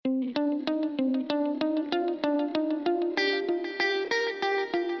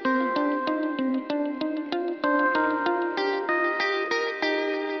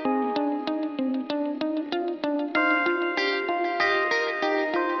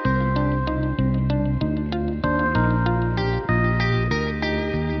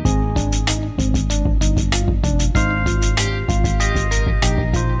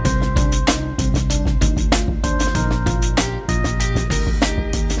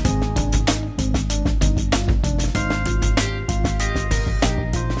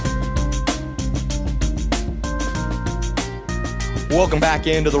welcome back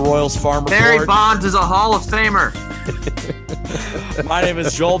into the Royals Farm Report. Barry Bonds is a Hall of Famer. My name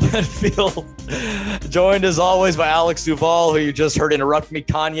is Joel Benfield, joined as always by Alex Duvall, who you just heard interrupt me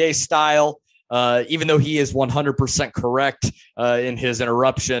Kanye style, even though he is 100% correct in his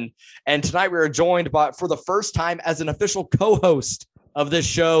interruption. And tonight we are joined by, for the first time as an official co-host of this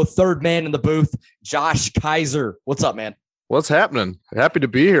show, third man in the booth, Josh Kaiser. What's up, man? What's happening? Happy to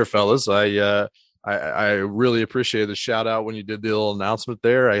be here, fellas. I really appreciate the shout out when you did the little announcement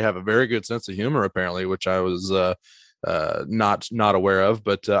there. I have a very good sense of humor, apparently, which I was not aware of,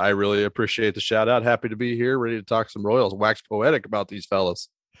 but I really appreciate the shout out. Happy to be here, ready to talk some Royals, wax poetic about these fellas.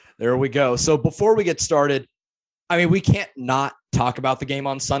 There we go. So before we get started, I mean, we can't not talk about the game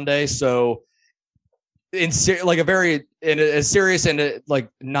on Sunday. So as serious and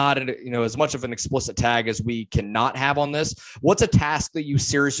not as much of an explicit tag as we cannot have on this, what's a task that you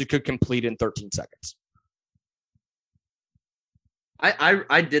seriously could complete in 13 seconds?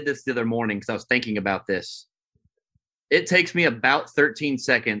 I did this the other morning because I was thinking about this. It takes me about 13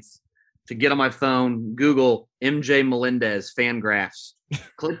 seconds to get on my phone, Google MJ Melendez fan graphs,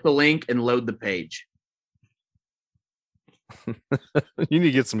 click the link, and load the page. You need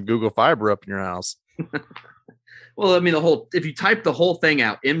to get some Google Fiber up in your house. Well, I mean, if you type the whole thing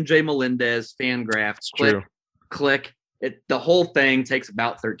out, MJ Melendez fan graphs, click it, the whole thing takes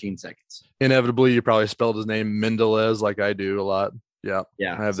about 13 seconds. Inevitably, you probably spelled his name Mendelez like I do a lot. Yeah.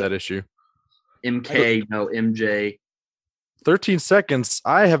 I have that issue. MJ. 13 seconds.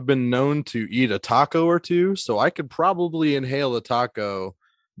 I have been known to eat a taco or two, so I could probably inhale a taco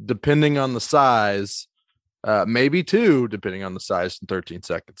depending on the size, maybe two, depending on the size, in 13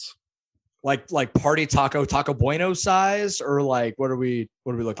 seconds. Like party taco bueno size, or like what are we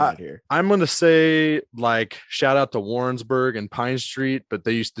looking at here? I'm gonna say shout out to Warrensburg and Pine Street, but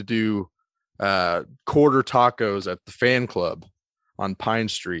they used to do quarter tacos at the fan club on Pine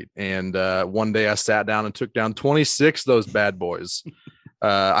Street, and one day I sat down and took down 26 of those bad boys.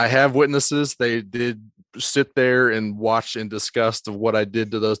 I have witnesses. They did sit there and watch in disgust of what I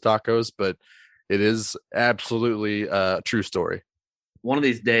did to those tacos, but it is absolutely a true story. One of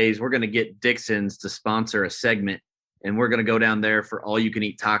these days, we're going to get Dixon's to sponsor a segment, and we're going to go down there for all you can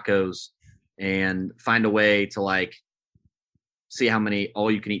eat tacos and find a way to see how many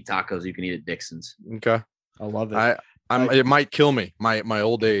all you can eat tacos you can eat at Dixon's. Okay. I love it. It might kill me. My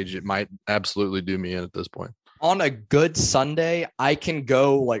old age, it might absolutely do me in at this point. On a good Sunday, I can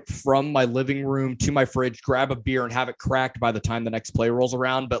go from my living room to my fridge, grab a beer, and have it cracked by the time the next play rolls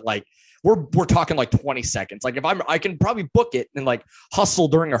around. But we're talking 20 seconds. If I can probably book it and hustle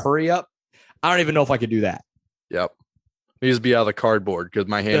during a hurry up. I don't even know if I could do that. Yep. Needs to be out of the cardboard because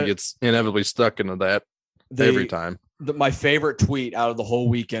my hand gets inevitably stuck into that every time. My favorite tweet out of the whole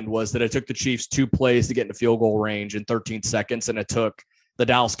weekend was that it took the Chiefs 2 plays to get into field goal range in 13 seconds, and it took the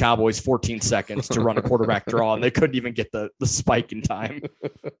Dallas Cowboys 14 seconds to run a quarterback draw, and they couldn't even get the spike in time.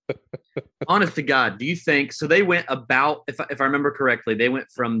 Honest to God, do you think so? They went about, if I remember correctly, they went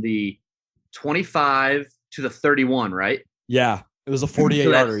from the 25 to the 31, right? Yeah, it was a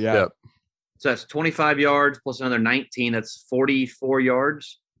 48-yarder. Yeah. Yep. So that's 25 yards plus another 19. That's 44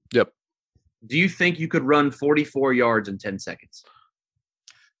 yards. Yep. Do you think you could run 44 yards in 10 seconds?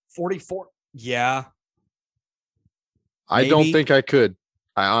 44? Yeah. I don't think I could.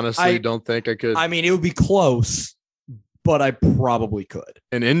 I honestly don't think I could. I mean, it would be close, but I probably could.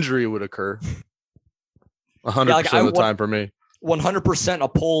 An injury would occur 100% of the time for me. 100% a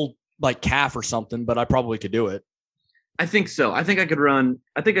pulled calf or something, but I probably could do it. I think so. I think I could run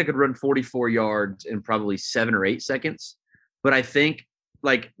 44 yards in probably 7 or 8 seconds. But I think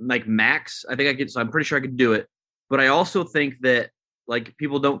max, I think I could. So I'm pretty sure I could do it. But I also think that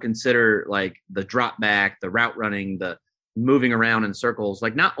people don't consider the drop back, the route running, the moving around in circles.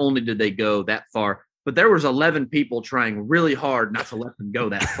 Not only did they go that far, but there was 11 people trying really hard not to let them go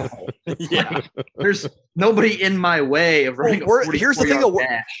that far. Yeah. There's nobody in my way of running a 44-yard here's the thing,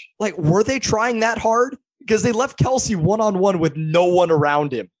 dash. Were they trying that hard? Because they left Kelsey one-on-one with no one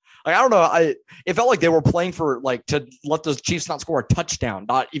around him. I don't know. It felt like they were playing for to let the Chiefs not score a touchdown,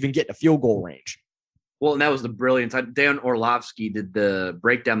 not even get in a field goal range. Well, and that was the brilliance. Dan Orlovsky did the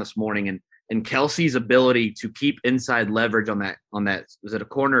breakdown this morning, and Kelsey's ability to keep inside leverage on that, was it a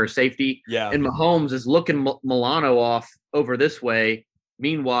corner or safety? Yeah. And Mahomes is looking Milano off over this way.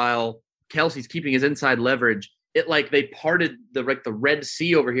 Meanwhile, Kelsey's keeping his inside leverage. It they parted the Red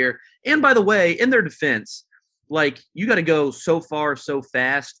Sea over here. And by the way, in their defense, you got to go so far, so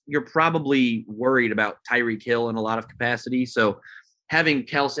fast. You're probably worried about Tyreek Hill in a lot of capacity. So having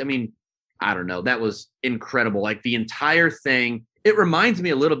Kelsey, I mean, I don't know. That was incredible. The entire thing, it reminds me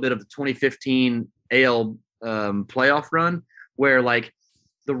a little bit of the 2015 AL playoff run where like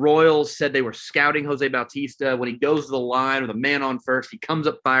the Royals said they were scouting Jose Bautista. When he goes to the line with a man on first, he comes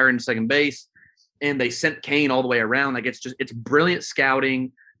up firing to second base, and they sent Kane all the way around. Like it's brilliant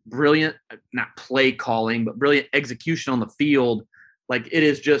scouting, brilliant, not play calling, but brilliant execution on the field. Like it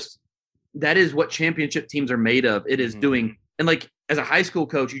is just, that is what championship teams are made of. It is doing, and like as a high school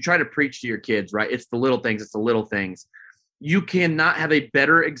coach, you try to preach to your kids, right? It's the little things. It's the little things. You cannot have a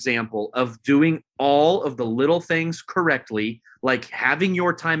better example of doing all of the little things correctly, like having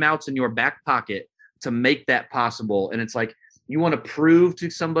your timeouts in your back pocket to make that possible. And it's like, you want to prove to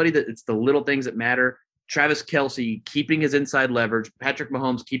somebody that it's the little things that matter. Travis Kelce keeping his inside leverage, Patrick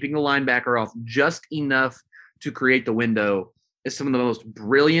Mahomes keeping the linebacker off just enough to create the window is some of the most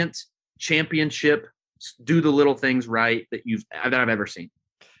brilliant championship, do the little things right that I've ever seen.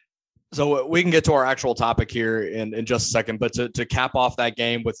 So we can get to our actual topic here in just a second, but to cap off that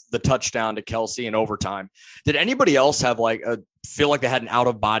game with the touchdown to Kelce in overtime, did anybody else have feel like they had an out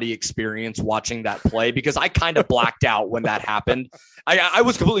of body experience watching that play? Because I kind of blacked out when that happened. I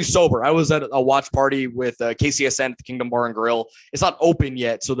was completely sober. I was at a watch party with KCSN at the Kingdom Bar and Grill. It's not open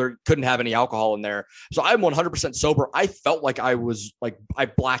yet, so there couldn't have any alcohol in there. So I'm 100% sober. I felt like I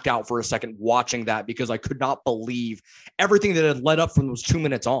blacked out for a second watching that because I could not believe everything that had led up from those 2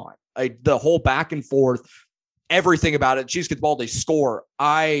 minutes on. The whole back and forth, everything about it. Chiefs get the ball, they score.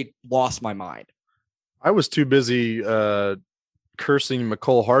 I lost my mind. I was too busy cursing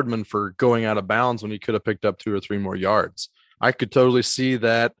McCole Hardman for going out of bounds when he could have picked up 2 or 3 more yards. I could totally see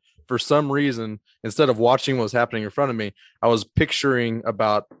that. For some reason, instead of watching what was happening in front of me, I was picturing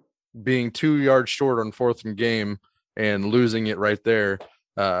about being 2 yards short on 4th and game and losing it right there.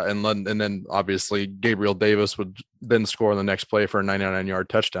 And then obviously Gabriel Davis would then score on the next play for a 99-yard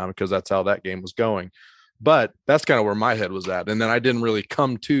touchdown because that's how that game was going. But that's kind of where my head was at. And then I didn't really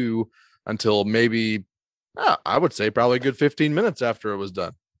come to until maybe, I would say probably a good 15 minutes after it was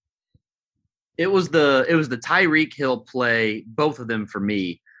done. It was the Tyreek Hill play, both of them for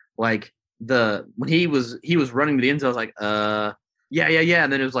me. Like when he was running to the end zone, I was like, yeah.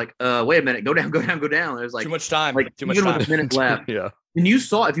 And then it was like, wait a minute, go down. It was like too much time. Like too much time. With a minute left. Yeah. And you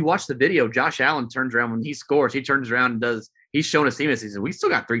saw, if you watch the video, Josh Allen turns around when he scores. He turns around and he's showing his teammates. He says, we still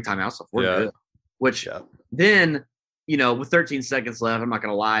got 3 timeouts, so we're good. Which then, with 13 seconds left, I'm not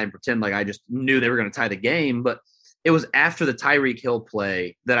going to lie and pretend like I just knew they were going to tie the game. But it was after the Tyreek Hill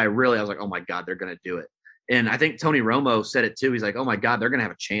play that I was like, oh my God, they're going to do it. And I think Tony Romo said it too. He's like, oh my God, they're going to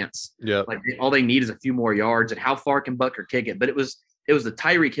have a chance. Yeah. Like all they need is a few more yards, and how far can Butker kick it? But it was the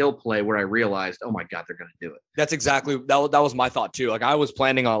Tyreek Hill play where I realized, oh my God, they're going to do it. That's exactly that was my thought too. Like I was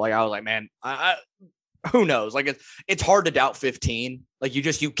planning on, I was like, man, I who knows? Like it's hard to doubt 15. Like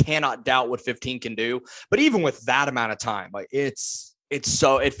you cannot doubt what 15 can do. But even with that amount of time, like it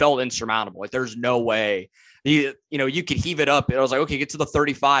felt insurmountable. Like there's no way. You could heave it up. It was like, okay, get to the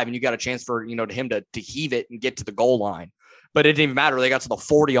 35 and you got a chance for, him to heave it and get to the goal line. But it didn't even matter. They got to the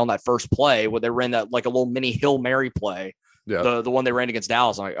 40 on that first play where they ran that like a little mini Hail Mary play. Yeah. The one they ran against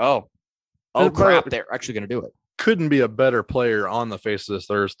Dallas. I'm like, oh crap, they're actually going to do it. Couldn't be a better player on the face of this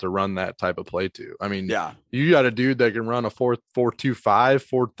earth to run that type of play to. I mean, you got a dude that can run a 4.25,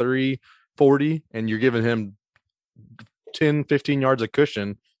 4.3, 40, and you're giving him 10, 15 yards of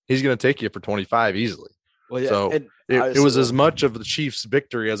cushion. He's going to take you for 25 easily. Well, yeah, so it was as much of the Chiefs'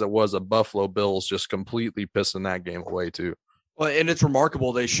 victory as it was a Buffalo Bills just completely pissing that game away too. Well, and it's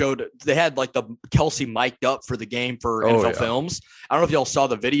remarkable. They had like the Kelce mic'd up for the game for NFL Films. I don't know if y'all saw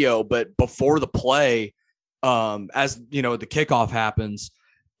the video, but before the play, as the kickoff happens,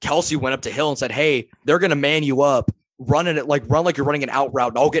 Kelce went up to Hill and said, "Hey, they're going to man you up, run like you're running an out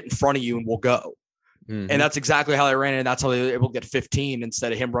route, and I'll get in front of you and we'll go." Mm-hmm. And that's exactly how they ran it. And that's how they were able to get 15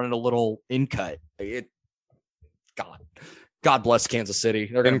 instead of him running a little in cut. God bless Kansas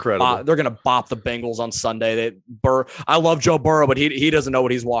City. They're incredible. They're going to bop the Bengals on Sunday. I love Joe Burrow, but he doesn't know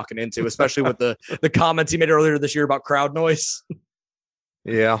what he's walking into, especially with the comments he made earlier this year about crowd noise.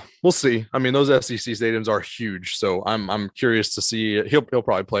 Yeah, we'll see. I mean, those SEC stadiums are huge, so I'm curious to see. He'll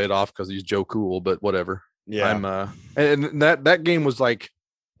probably play it off because he's Joe Cool, but whatever. Yeah, and that game was like,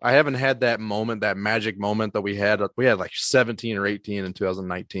 I haven't had that moment, that magic moment that we had. We had like 17 or 18 in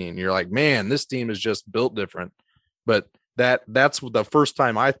 2019. You're like, man, this team is just built different. But that's the first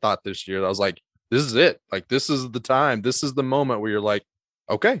time I thought this year. I was like, this is it. Like, this is the time. This is the moment where you're like,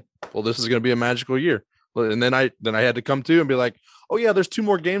 okay, well, this is going to be a magical year. And then I had to come to and be like, oh yeah, there's 2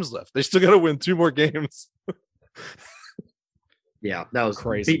 more games left. They still got to win 2 more games. Yeah, that was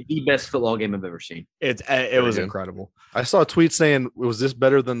crazy. The best football game I've ever seen. It was incredible. I saw a tweet saying, was this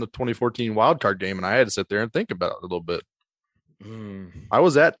better than the 2014 wildcard game? And I had to sit there and think about it a little bit. I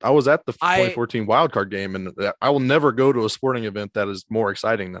was at the 2014 wild card game, and I will never go to a sporting event that is more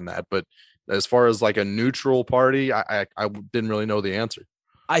exciting than that. But as far as like a neutral party, I didn't really know the answer.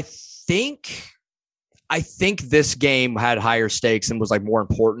 I think this game had higher stakes and was like more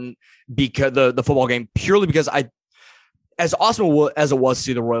important because the football game, purely because as awesome as it was to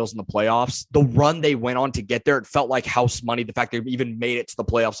see the Royals in the playoffs, the run they went on to get there, it felt like house money. The fact they even made it to the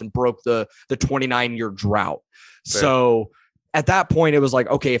playoffs and broke the 29-year drought. Fair. So at that point, it was like,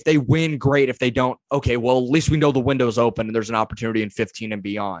 okay, if they win, great. If they don't, okay, well, at least we know the window's open and there's an opportunity in 15 and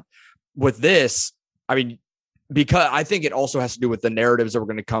beyond. With this, I mean, because I think it also has to do with the narratives that were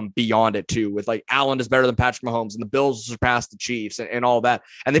going to come beyond it too, with like Allen is better than Patrick Mahomes and the Bills surpassed the Chiefs and all that.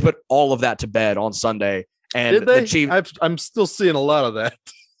 And they put all of that to bed on Sunday. And did they? The Chiefs, I'm still seeing a lot of that.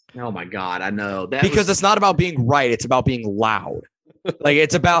 Oh my God, I know that because it's not about being right. It's about being loud. Like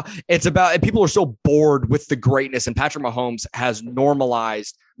it's about, and people are so bored with the greatness, and Patrick Mahomes has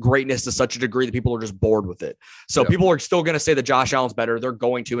normalized greatness to such a degree that people are just bored with it. So people are still going to say that Josh Allen's better. They're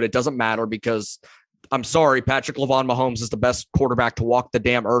going to, and it doesn't matter because I'm sorry, Patrick LaVon Mahomes is the best quarterback to walk the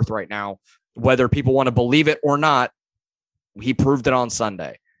damn earth right now. Whether people want to believe it or not, he proved it on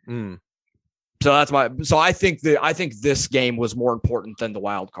Sunday. So I think this game was more important than the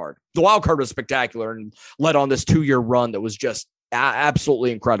wild card. The wild card was spectacular and led on this 2-year run that was just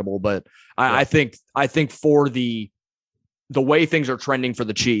absolutely incredible. But I think for the way things are trending for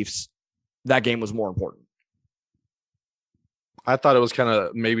the Chiefs, that game was more important. I thought it was kind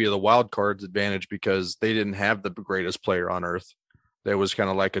of maybe the wild card's advantage because they didn't have the greatest player on earth. There was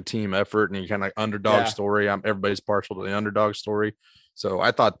kind of like a team effort and you kind of underdog story. Everybody's partial to the underdog story. So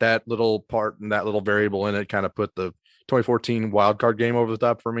I thought that little part and that little variable in it kind of put the 2014 wild card game over the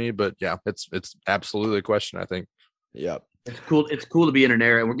top for me. But yeah, it's absolutely a question, I think. Yeah. It's cool. It's cool to be in an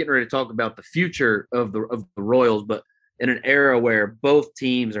era, and we're getting ready to talk about the future of the Royals, but in an era where both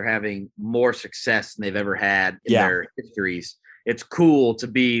teams are having more success than they've ever had in their histories. It's cool to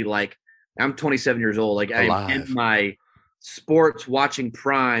be like, I'm 27 years old. Like I'm in my sports watching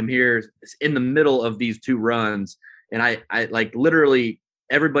prime here in the middle of these two runs. And I like literally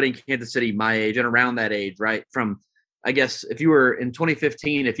everybody in Kansas City, my age and around that age, right? From, I guess if you were in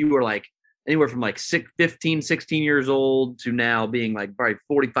 2015, if you were like anywhere from like 16 years old to now being like probably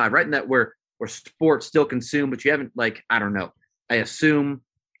 45, right in that where sports still consumed, but you haven't like, I don't know. I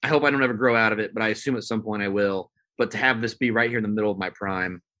hope I don't ever grow out of it, but I assume at some point I will. But to have this be right here in the middle of my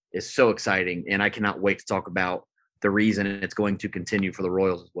prime is so exciting. And I cannot wait to talk about the reason it's going to continue for the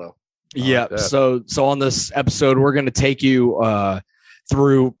Royals as well. Yeah. Like so on this episode, we're going to take you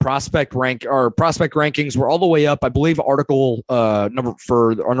through prospect rankings. We're all the way up. I believe article number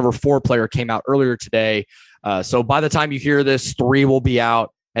 4 player came out earlier today. So by the time you hear this, 3 will be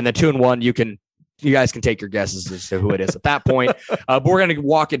out, and then 2 and 1, you guys can take your guesses as to who it is at that point. But we're going to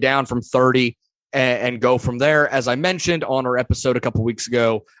walk it down from 30 and go from there. As I mentioned on our episode a couple weeks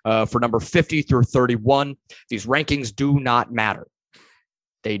ago, for number 50 through 31, these rankings do not matter.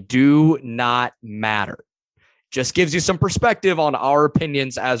 They do not matter. Just gives you some perspective on our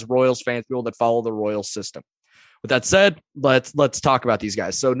opinions as Royals fans, people that follow the Royals system. With that said, let's talk about these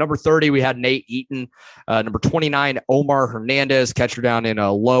guys. So number 30, we had Nate Eaton. Number 29, Omar Hernandez, catcher down in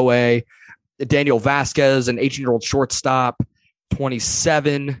low A. Daniel Vasquez, an 18-year-old shortstop.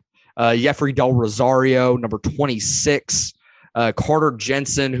 27, Jeffrey Del Rosario. Number 26, Carter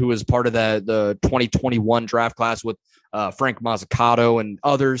Jensen, who is part of the 2021 draft class with Frank Mazzucato and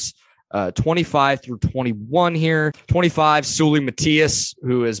others. 25 through 21 here. 25, Sully Matias,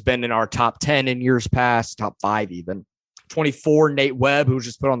 who has been in our top 10 in years past, top 5 even. 24, Nate Webb, who's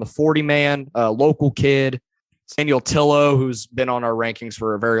just put on the 40-man, local kid. Daniel Tillo, who's been on our rankings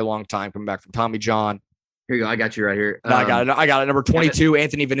for a very long time, coming back from Tommy John. Here you go. I got you right here. I got it. Number 22,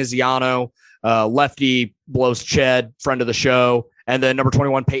 Anthony Veneziano, lefty, blows Ched, friend of the show. And then number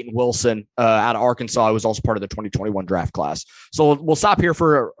 21, Peyton Wilson out of Arkansas, who was also part of the 2021 draft class. So we'll stop here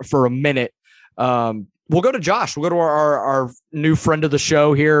for a minute. We'll go to Josh. We'll go to our new friend of the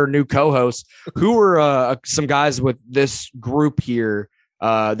show here, new co-host. Who are some guys with this group here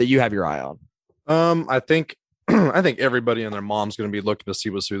that you have your eye on? I think everybody and their mom's going to be looking to see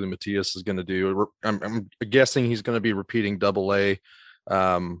what Sully Matias is going to do. I'm guessing he's going to be repeating Double-A.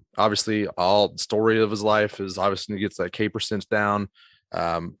 Obviously all story of his life is obviously he gets that K percent down.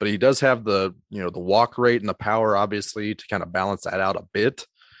 But he does have the walk rate and the power, obviously, to kind of balance that out a bit.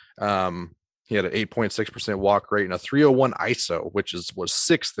 He had an 8.6% walk rate and a 301 ISO, which was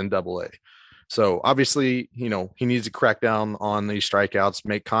 6th in Double-A. So obviously, he needs to crack down on these strikeouts,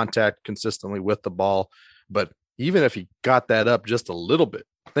 make contact consistently with the ball. But even if he got that up just a little bit,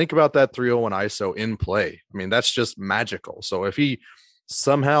 think about that 301 ISO in play. I mean, that's just magical. So if he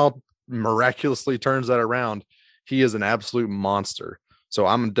somehow miraculously turns that around, he is an absolute monster. So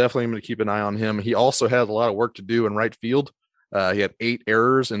I'm definitely going to keep an eye on him. He also has a lot of work to do in right field. He had 8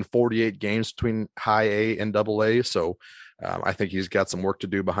 errors in 48 games between high A and double A. So I think he's got some work to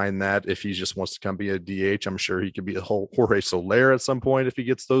do behind that. If he just wants to come be a DH, I'm sure he could be a whole Jorge Soler at some point if he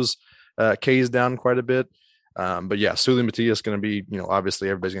gets those Ks down quite a bit. But yeah, Sully Matias is going to be, obviously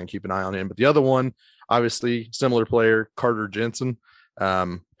everybody's going to keep an eye on him. But the other one, obviously similar player, Carter Jensen,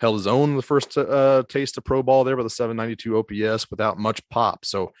 held his own the first taste of pro ball there with a 792 OPS without much pop.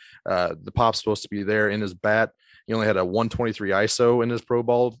 So the pop's supposed to be there in his bat. He only had a 123 ISO in his pro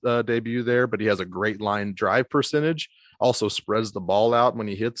ball debut there, but he has a great line drive percentage, also spreads the ball out when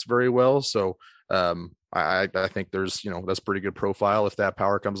he hits very well. So I think there's, that's pretty good profile. If that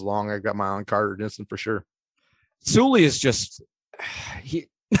power comes along, I got my eye on Carter Jensen for sure. Sully is just,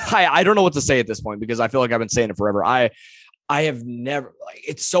 I don't know what to say at this point because I feel like I've been saying it forever. I have never,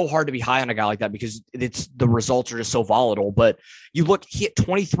 it's so hard to be high on a guy like that because the results are just so volatile. But you look, he hit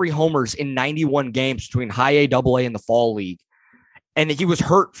 23 homers in 91 games between high A, double A, and the fall league. And he was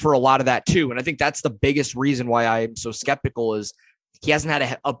hurt for a lot of that too. And I think that's the biggest reason why I'm so skeptical is he hasn't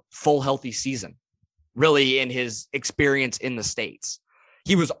had a full healthy season really in his experience in the States.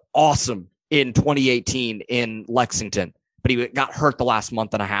 He was awesome in 2018 in Lexington, but he got hurt the last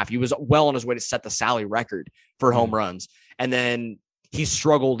month and a half. He was well on his way to set the Sally record for home runs. And then he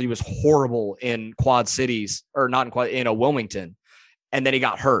struggled. He was horrible in Quad Cities or not in Quad, Wilmington. And then he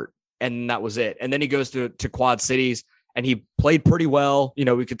got hurt and that was it. And then he goes to Quad Cities and he played pretty well.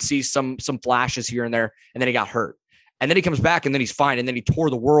 We could see some flashes here and there. And then he got hurt and then he comes back and then he's fine. And then he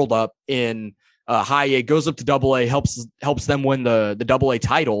tore the world up in high A, goes up to double A, helps them win the double A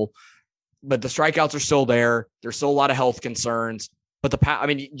title. But the strikeouts are still there. There's still a lot of health concerns, but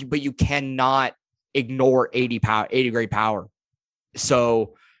but you cannot ignore 80 grade power.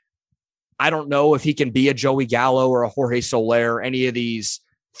 So I don't know if he can be a Joey Gallo or a Jorge Soler, any of these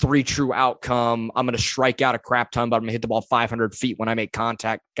 3 true outcome. I'm going to strike out a crap ton, but I'm going to hit the ball 500 feet when I make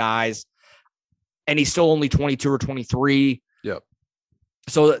contact guys. And he's still only 22 or 23. Yep.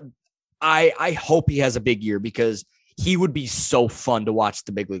 So I hope he has a big year because he would be so fun to watch at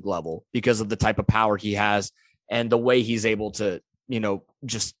the big league level because of the type of power he has and the way he's able to,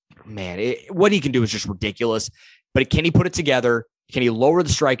 what he can do is just ridiculous. But can he put it together? Can he lower the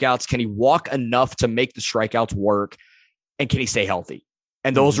strikeouts? Can he walk enough to make the strikeouts work? And can he stay healthy?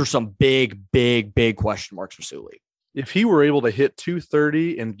 And those are some big, big, big question marks for Sully. If he were able to hit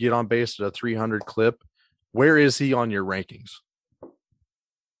 230 and get on base at a 300 clip, where is he on your rankings?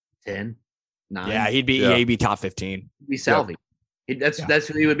 10. 9. Yeah, he'd be top 15. He'd be Salvi. That's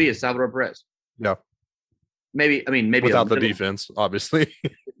who he would be, is Salvador Perez. Yeah. Maybe without the defense, obviously.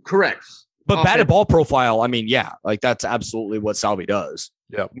 Correct. But batted ball profile, that's absolutely what Salvi does.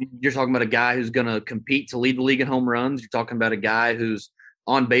 Yeah. You're talking about a guy who's going to compete to lead the league in home runs. You're talking about a guy whose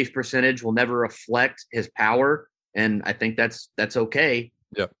on base percentage will never reflect his power, and I think that's okay.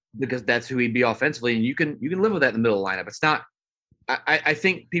 Yeah. Because that's who he'd be offensively, and you can live with that in the middle of the lineup. It's not. I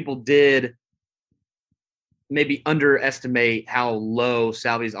think people did maybe underestimate how low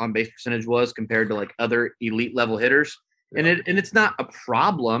Salvi's on-base percentage was compared to like other elite level hitters. Yeah. And it's not a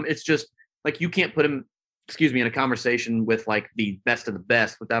problem. It's just like, you can't put him, in a conversation with like the best of the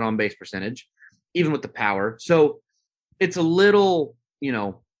best with that on-base percentage, even with the power. So it's a little,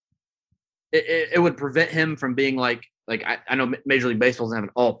 it would prevent him from being like I know Major League Baseball doesn't have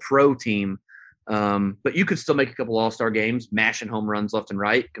an all-pro team, but you could still make a couple all-star games, mashing home runs left and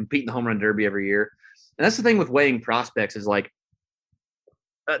right, compete in the home run derby every year. And that's the thing with weighing prospects is like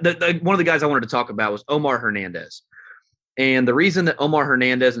one of the guys I wanted to talk about was Omar Hernandez. And the reason that Omar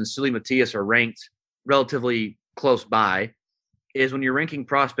Hernandez and Sully Matias are ranked relatively close by is when you're ranking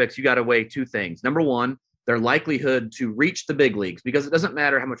prospects, you got to weigh 2 things. Number one, their likelihood to reach the big leagues, because it doesn't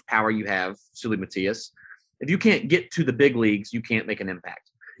matter how much power you have, Sully Matias. If you can't get to the big leagues, you can't make an impact.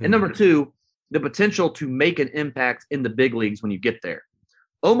 Mm-hmm. And number 2, the potential to make an impact in the big leagues when you get there.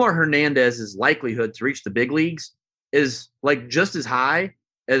 Omar Hernandez's likelihood to reach the big leagues is like just as high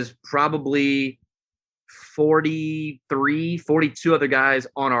as probably 43, 42 other guys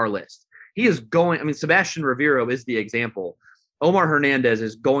on our list. He is going, Sebastian Rivero is the example. Omar Hernandez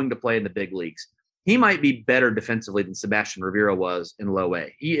is going to play in the big leagues. He might be better defensively than Sebastian Rivero was in low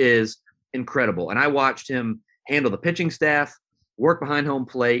A. He is incredible. And I watched him handle the pitching staff, work behind home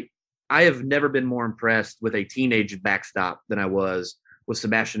plate. I have never been more impressed with a teenage backstop than I was with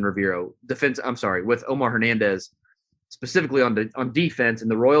Sebastian Rivero. With Omar Hernandez, specifically on defense.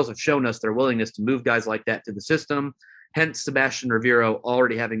 And the Royals have shown us their willingness to move guys like that to the system hence Sebastian Rivero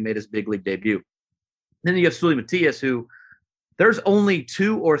already having made his big league debut. Then you have Sully Matias, who there's only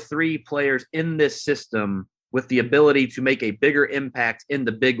 2 or 3 players in this system with the ability to make a bigger impact in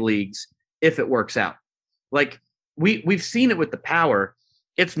the big leagues if it works out. Like we've seen it with the power.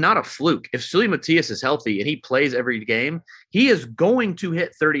 It's not a fluke. If Sully Matias is healthy and he plays every game, he is going to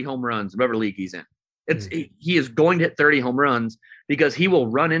hit 30 home runs, whatever league he's in. He is going to hit 30 home runs because he will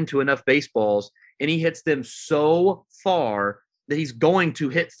run into enough baseballs and he hits them so far that he's going to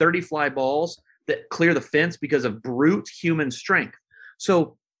hit 30 fly balls that clear the fence because of brute human strength.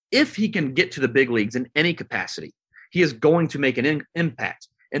 So if he can get to the big leagues in any capacity, he is going to make an impact.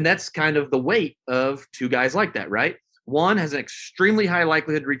 And that's kind of the weight of 2 guys like that, right? One has an extremely high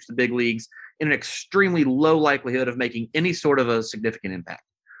likelihood to reach the big leagues and an extremely low likelihood of making any sort of a significant impact.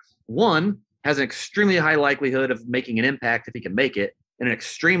 One has an extremely high likelihood of making an impact if he can make it, and an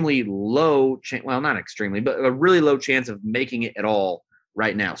extremely low chance, well, not extremely, but a really low chance of making it at all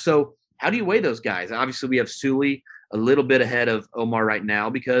right now. So how do you weigh those guys? Obviously, we have Sully a little bit ahead of Omar right now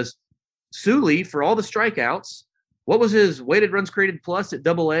because Sully, for all the strikeouts, what was his weighted runs created plus at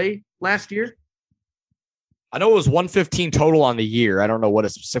AA last year? I know it was 115 total on the year. I don't know what it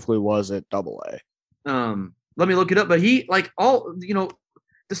specifically was at AA. Let me look it up. But he,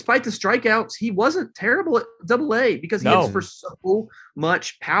 despite the strikeouts, he wasn't terrible at AA because he hits for so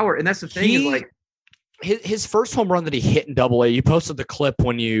much power. And that's the thing. His first home run that he hit in AA, you posted the clip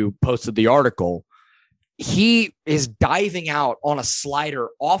when you posted the article. He is diving out on a slider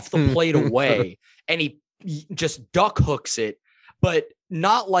off the plate away, and he just duck hooks it, but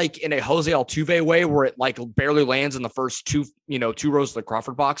not like in a Jose Altuve way where it like barely lands in the first 2 rows of the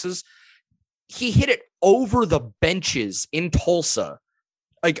Crawford boxes. He hit it over the benches in Tulsa,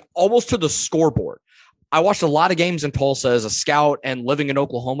 like almost to the scoreboard. I watched a lot of games in Tulsa as a scout and living in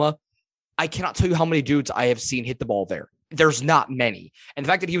Oklahoma. I cannot tell you how many dudes I have seen hit the ball there. There's not many. And the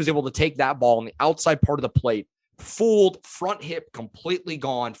fact that he was able to take that ball on the outside part of the plate, fooled, front hip completely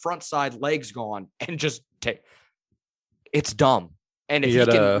gone, front side legs gone, and just take it's dumb. And if he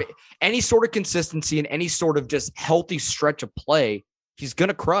can any sort of consistency and any sort of just healthy stretch of play, he's going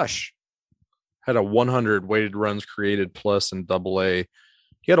to crush. Had a 100 weighted runs created plus in AA.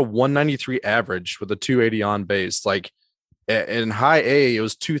 He had a 193 average with a 280 on base. Like in high A, it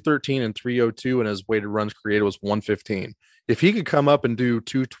was 213 and 302, and his weighted runs created was 115. If he could come up and do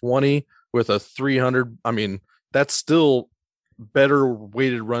 220 with a 300, I mean, that's still better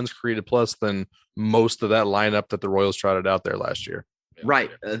weighted runs created plus than most of that lineup that the Royals trotted out there last year.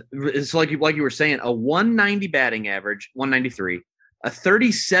 Right. It's like you were saying, a 190 batting average, 193, a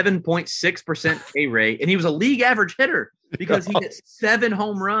 37.6% K rate, and he was a league average hitter because he hit 7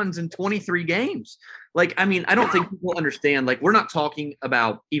 home runs in 23 games. Like, I mean, I don't think people understand. Like, we're not talking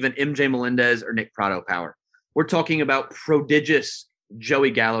about even MJ Melendez or Nick Pratto power. We're talking about prodigious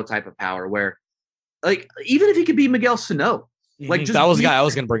Joey Gallo type of power where, like, even if he could be Miguel Sano, like just that was the guy I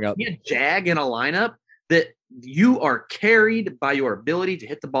was going to bring up. Be a jag in a lineup that you are carried by your ability to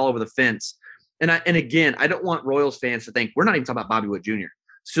hit the ball over the fence. And again, I don't want Royals fans to think we're not even talking about Bobby Wood Jr.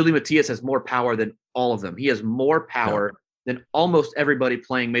 Sully Matias has more power than all of them. He has more power than almost everybody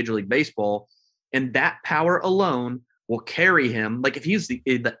playing Major League Baseball. And that power alone will carry him. Like if he's the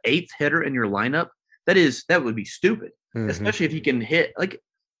 8th hitter in your lineup, that would be stupid, especially if he can hit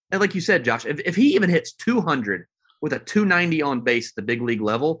like you said, Josh, if he even hits 200 with a 290 on base at the big league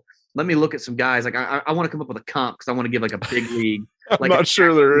level. Let me look at some guys. Like I want to come up with a comp because I want to give like a big league. I'm not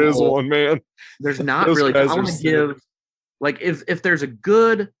sure there is one, man. There's not really. I want to give like if there's a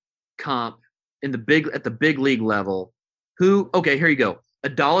good comp at the big league level. Okay, here you go.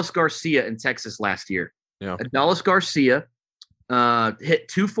 Adolis Garcia in Texas last year. Yeah. Adolis Garcia hit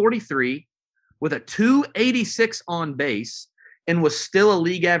 243 with a 286 on base and was still a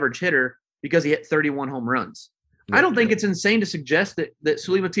league average hitter because he hit 31 home runs. I don't think it's insane to suggest that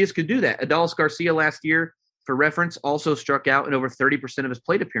Sully Matias could do that. Adolis Garcia last year, for reference, also struck out in over 30% of his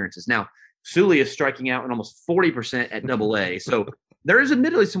plate appearances. Now, Sully is striking out in almost 40% at AA. So there is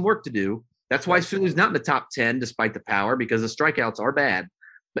admittedly some work to do. That's why Sully's not in the top 10 despite the power, because the strikeouts are bad.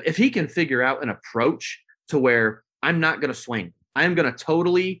 But if he can figure out an approach to where I'm not going to swing, I am going to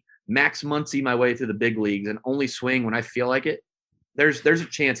totally Max Muncy my way through the big leagues and only swing when I feel like it, there's a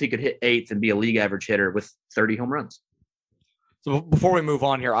chance he could hit 8th and be a league average hitter with 30 home runs. So before we move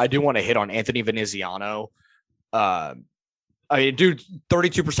on here, I do want to hit on Anthony Veneziano. I mean, dude,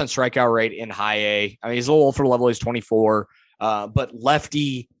 32% strikeout rate in high A. I mean, he's a little old for the level. He's 24, but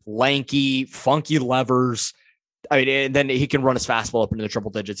lefty, lanky, funky levers. I mean, and then he can run his fastball up into the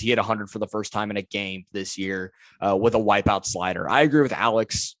triple digits. He hit 100 for the first time in a game this year with a wipeout slider. I agree with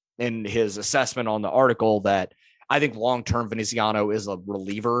Alex in his assessment on the article that I think long-term Veneziano is a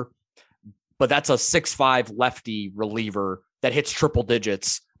reliever, but that's a 6'5" lefty reliever that hits triple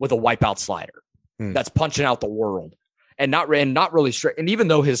digits with a wipeout slider. That's punching out the world and not really straight. And even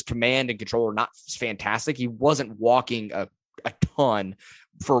though his command and control are not fantastic, he wasn't walking a ton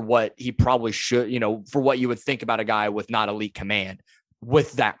for what he probably should, for what you would think about a guy with not elite command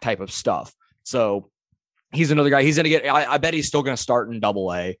with that type of stuff. So he's another guy. He's going to get, I bet he's still going to start in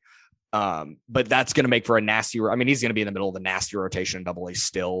Double-A. But that's going to make for a nasty. I mean, he's going to be in the middle of the nasty rotation in Double-A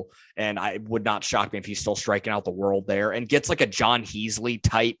still. And I would not shock me if he's still striking out the world there and gets like a John Heasley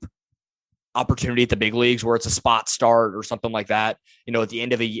type opportunity at the big leagues where it's a spot start or something like that, at the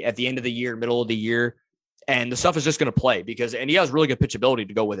end of the year, middle of the year. And the stuff is just going to play and he has really good pitchability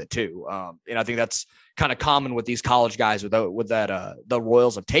to go with it too. And I think that's kind of common with these college guys with that the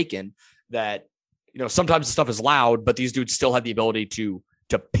Royals have taken that, sometimes the stuff is loud, but these dudes still have the ability to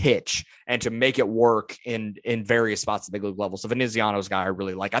pitch and to make it work in various spots at the big league level. So Veneziano's guy I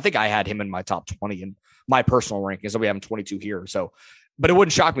really like. I think I had him in my top 20 in my personal rankings. So we have him 22 here. So, but it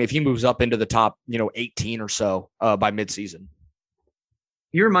wouldn't shock me if he moves up into the top, 18 or so by midseason.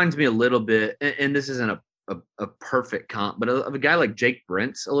 He reminds me a little bit, and this isn't a perfect comp, but of a guy like Jake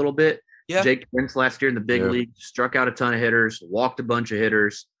Brentz a little bit. Yeah. Jake Brentz last year in the big league struck out a ton of hitters, walked a bunch of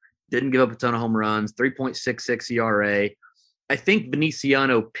hitters, didn't give up a ton of home runs, 3.66 ERA. I think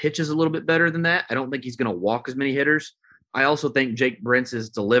Veneziano pitches a little bit better than that. I don't think he's going to walk as many hitters. I also think Jake Brentz's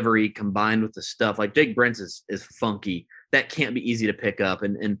delivery combined with the stuff, like Jake Brentz is funky. That can't be easy to pick up.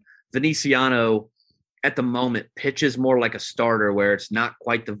 And Veneziano at the moment pitches more like a starter where it's not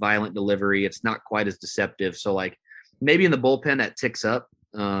quite the violent delivery. It's not quite as deceptive. So like maybe in the bullpen that ticks up.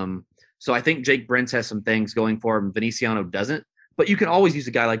 So I think Jake Brentz has some things going for him. Veneziano doesn't. But you can always use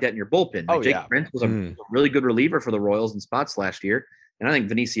a guy like that in your bullpen. Like Jake Brentz was a really good reliever for the Royals in spots last year. And I think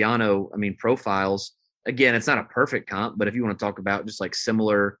Veneziano, profiles, again, it's not a perfect comp, but if you want to talk about just like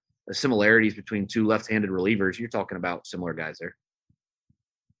similarities between two left-handed relievers, you're talking about similar guys there.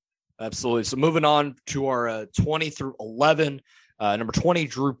 Absolutely. So moving on to our 20 through 11, number 20,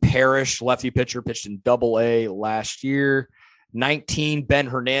 Drew Parrish, lefty pitcher, pitched in Double-A last year. 19, Ben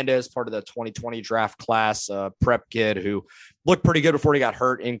Hernandez, part of the 2020 draft class, prep kid who looked pretty good before he got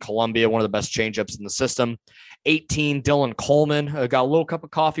hurt in Columbia, one of the best changeups in the system. 18, Dylan Coleman, got a little cup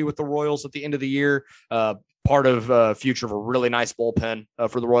of coffee with the Royals at the end of the year, part of future of a really nice bullpen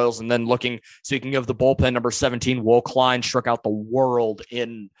for the Royals. And then speaking of the bullpen, number 17, Will Klein struck out the world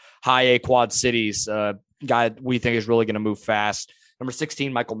in high A Quad Cities, guy we think is really going to move fast. Number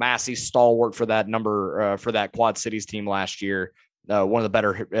 16, Michael Massey, stalwart for that for that Quad Cities team last year. One of the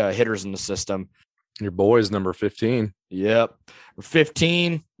better hitters in the system. Your boy's number 15. Yep.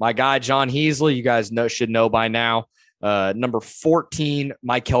 15, my guy, John Heasley. You guys should know by now. Number 14,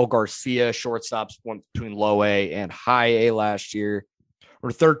 Michael Garcia, shortstops went between low A and high A last year.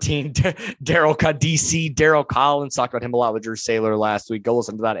 Number 13, Daryl Collins. Talked about him a lot with Drew Saylor last week. Go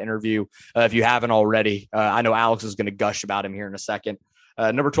listen to that interview if you haven't already. I know Alex is going to gush about him here in a second.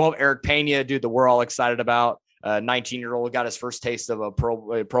 Number 12, Eric Pena, dude that we're all excited about. 19-year-old, got his first taste of a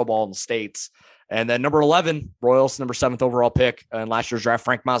pro ball in the States. And then number 11, Royals, number 7th overall pick in last year's draft,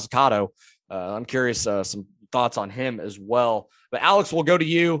 Frank Mazzucato. I'm curious some thoughts on him as well. But Alex, we'll go to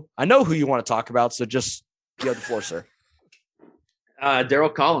you. I know who you want to talk about, so just you have the floor, sir.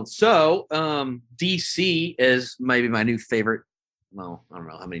 Daryl Collins. So DC is maybe my new favorite. Well, I don't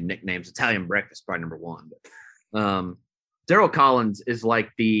know how many nicknames. Italian Breakfast, probably number 1. But Daryl Collins is like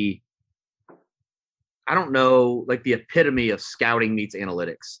the epitome of scouting meets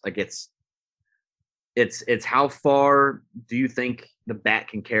analytics. Like it's how far do you think the bat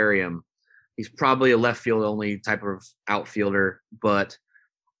can carry him? He's probably a left field only type of outfielder, but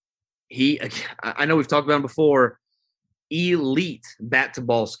I know we've talked about him before. Elite bat to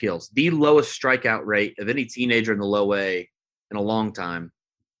ball skills, the lowest strikeout rate of any teenager in the low A in a long time.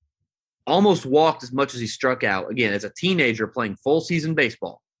 Almost walked as much as he struck out. Again, as a teenager playing full season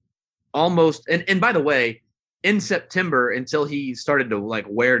baseball. Almost, and by the way, in September until he started to like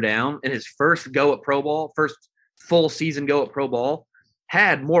wear down in his first full season go at pro ball,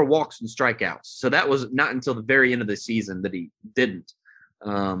 had more walks than strikeouts. So that was not until the very end of the season that he didn't.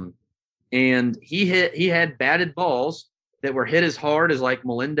 And he had batted balls that were hit as hard as like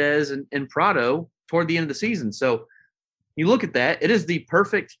Melendez and Prado toward the end of the season. So you look at that, it is the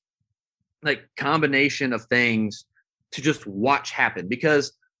perfect like combination of things to just watch happen,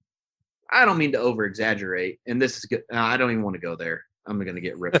 because I don't mean to over exaggerate. And this is good. I don't even want to go there. I'm going to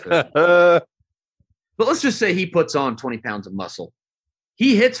get ripped for that. But let's just say he puts on 20 pounds of muscle.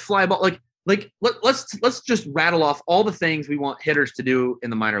 He hits fly ball. Let's just rattle off all the things we want hitters to do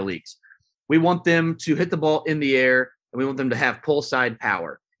in the minor leagues. We want them to hit the ball in the air, and we want them to have pull side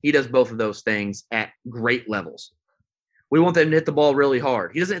power. He does both of those things at great levels. We want them to hit the ball really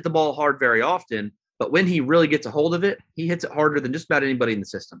hard. He doesn't hit the ball hard very often, but when he really gets a hold of it, he hits it harder than just about anybody in the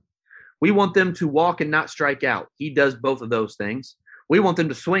system. We want them to walk and not strike out. He does both of those things. We want them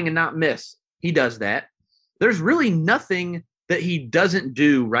to swing and not miss. He does that. There's really nothing that he doesn't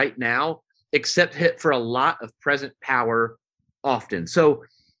do right now except hit for a lot of present power often. So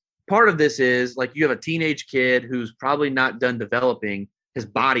part of this is like you have a teenage kid who's probably not done developing. His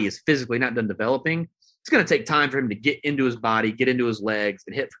body is physically not done developing. It's going to take time for him to get into his body, get into his legs,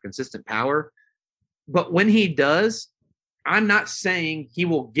 and hit for consistent power. But when he does, I'm not saying he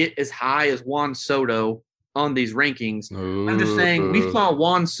will get as high as Juan Soto on these rankings. I'm just saying we saw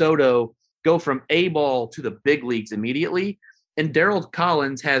Juan Soto go from A ball to the big leagues immediately. And Darryl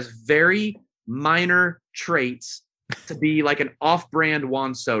Collins has very minor traits to be like an off-brand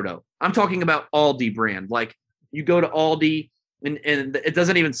Juan Soto. I'm talking about Aldi brand. Like you go to Aldi and it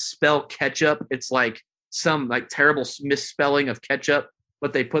doesn't even spell ketchup. It's like some like terrible misspelling of ketchup,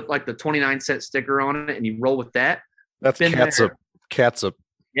 but they put like the 29-cent sticker on it and you roll with that. That's catsup. Catsup.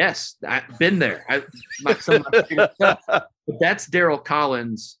 Yes, I've been there. But that's Darryl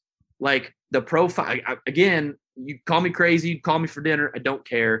Collins. Like the profile, again, you call me crazy, you call me for dinner. I don't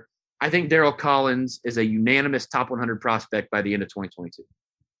care. I think Darryl Collins is a unanimous top 100 prospect by the end of 2022.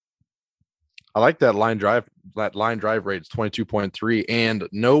 I like that line drive. That line drive rate is 22.3 and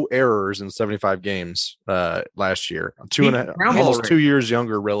no errors in 75 games last year. Almost 2 years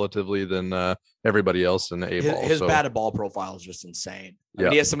younger relatively than everybody else in the A ball. His batted ball profile is just insane. I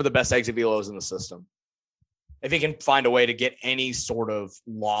mean, he has some of the best exit velos in the system. If he can find a way to get any sort of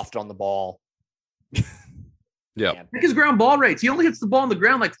loft on the ball. Yeah. Look his ground ball rates. He only hits the ball on the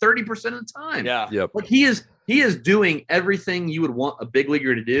ground like 30% of the time. Yeah. Yep. Like he is doing everything you would want a big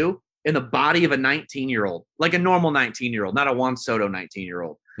leaguer to do in the body of a 19-year-old, like a normal 19-year-old, not a Juan Soto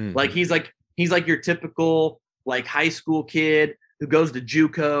 19-year-old. Mm-hmm. Like he's like your typical like high school kid who goes to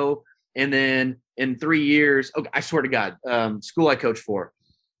JUCO and then in 3 years, I swear to God, school I coached for,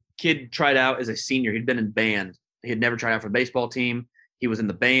 kid tried out as a senior. He'd been in band. He had never tried out for the baseball team. He was in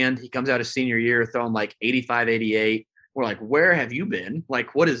the band. He comes out his senior year throwing like 85, 88. We're like, where have you been?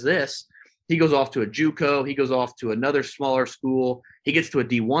 Like, what is this? He goes off to a JUCO. He goes off to another smaller school. He gets to a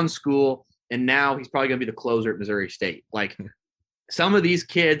D1 school, and now he's probably going to be the closer at Missouri State. Like some of these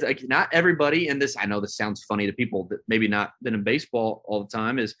kids, like not everybody, and this, I know this sounds funny to people that maybe not been in baseball all the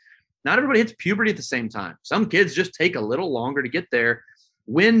time, is not everybody hits puberty at the same time. Some kids just take a little longer to get there.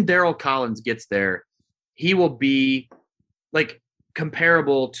 When Darryl Collins gets there, he will be like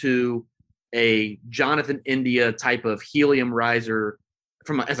comparable to a Jonathan India type of helium riser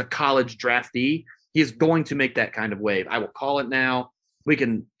as a college draftee. He is going to make that kind of wave. I will call it now. We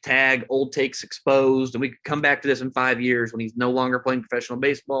can tag Old Takes Exposed, and we can come back to this in 5 years when he's no longer playing professional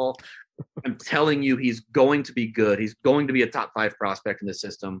baseball. I'm telling you, he's going to be good. He's going to be a top 5 prospect in the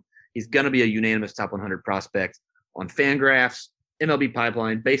system. He's going to be a unanimous top 100 prospect on Fangraphs, MLB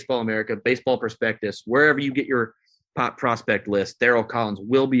Pipeline, Baseball America, Baseball Prospectus, wherever you get your pop prospect list. Darryl Collins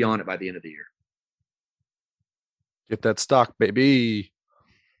will be on it by the end of the year. Get that stock, baby.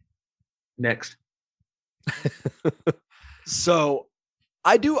 Next. So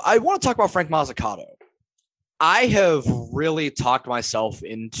I want to talk about Frank Mazzucato. I have really talked myself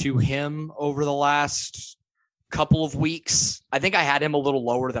into him over the last couple of weeks. I think I had him a little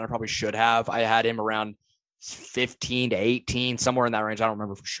lower than I probably should have. I had him around 15 to 18, somewhere in that range. I don't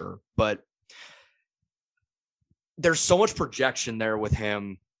remember for sure, but there's so much projection there with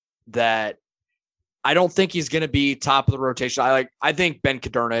him that I don't think he's going to be top of the rotation. I think Ben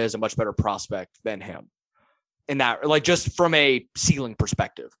Cadorna is a much better prospect than him in that, like just from a ceiling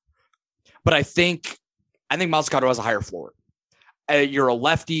perspective. But I think Mazzucato has a higher floor. You're a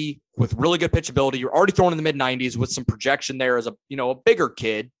lefty with really good pitch ability. You're already throwing in the mid 90s with some projection there as a bigger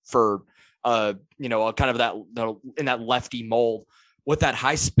kid for kind of that in that lefty mold with that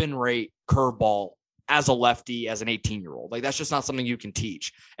high spin rate curveball as a lefty, as an 18-year-old. Like that's just not something you can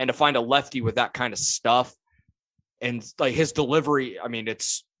teach. And to find a lefty with that kind of stuff and like his delivery, I mean,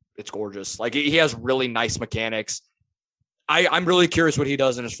 it's gorgeous. Like he has really nice mechanics. I'm really curious what he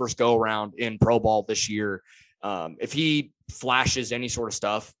does in his first go around in pro ball this year. If he flashes any sort of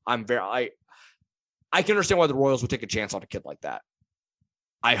stuff, I can understand why the Royals would take a chance on a kid like that.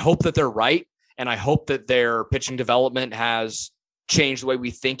 I hope that they're right. And I hope that their pitching development has changed the way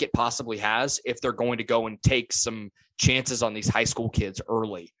we think it possibly has, if they're going to go and take some chances on these high school kids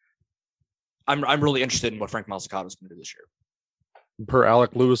early. I'm really interested in what Frank Mazzucato is going to do this year. Per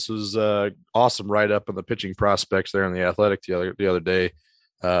Alec Lewis's awesome write-up on the pitching prospects there in the Athletic the other day,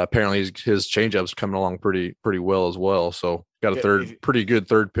 Apparently his changeup's coming along pretty well as well. So got a pretty good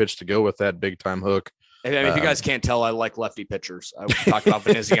third pitch to go with that big time hook. I mean, if you guys can't tell, I like lefty pitchers. I talked about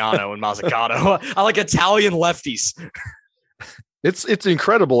Veneziano and Mazzucato. I like Italian lefties. It's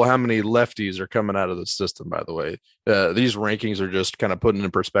incredible how many lefties are coming out of the system, by the way. These rankings are just kind of putting in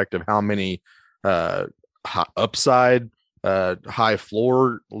perspective how many upside, high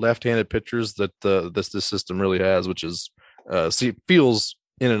floor left-handed pitchers that this system really has, which is feels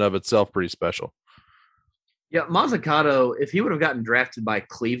in and of itself pretty special. Yeah, Mazzucato, if he would have gotten drafted by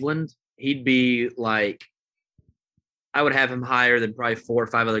Cleveland, he'd be like, I would have him higher than probably 4 or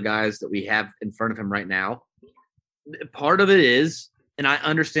 5 other guys that we have in front of him right now. Part of it is, and I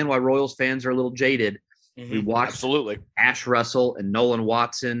understand why Royals fans are a little jaded. We watched absolutely Ash Russell and Nolan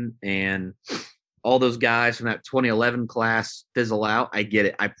Watson and all those guys from that 2011 class fizzle out. I get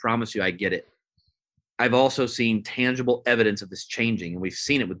it. I promise you, I get it. I've also seen tangible evidence of this changing, and we've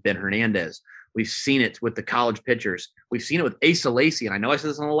seen it with Ben Hernandez. We've seen it with the college pitchers. We've seen it with Asa Lacy, and I know I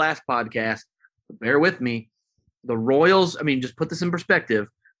said this on the last podcast, but bear with me. The Royals, I mean, just put this in perspective.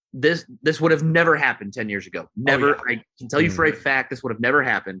 This would have never happened 10 years ago. Never. Oh, yeah. I can tell you for a fact this would have never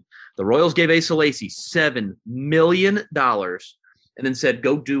happened. The Royals gave Asa Lacy $7 million and then said,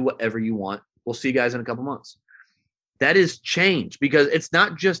 go do whatever you want. We'll see you guys in a couple months. That is change, because it's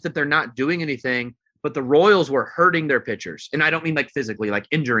not just that they're not doing anything, but the Royals were hurting their pitchers. And I don't mean like physically, like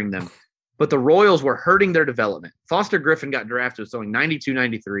injuring them, but the Royals were hurting their development. Foster Griffin got drafted throwing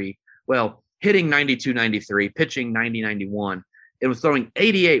 92-93. Well, hitting 92-93, pitching 90-91. It was throwing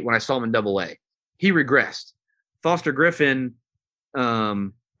 88 when I saw him in Double-A. He regressed. Foster Griffin,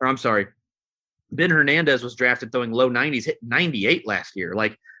 Ben Hernandez was drafted throwing low 90s, hit 98 last year.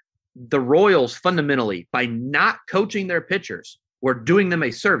 Like, the Royals fundamentally, by not coaching their pitchers, were doing them a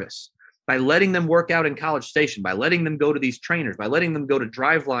service by letting them work out in College Station, by letting them go to these trainers, by letting them go to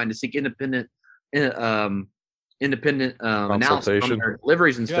Driveline to seek independent analysis on their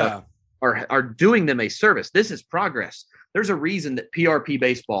deliveries and stuff. Are doing them a service. This is progress. There's a reason that PRP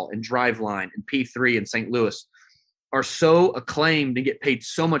Baseball and Driveline and P3 and St. Louis are so acclaimed and get paid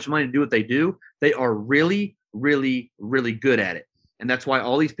so much money to do what they do. They are really, really, really good at it. And that's why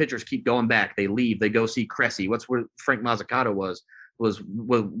all these pitchers keep going back. They leave. They go see Cressy. What's where Frank Mazzucato was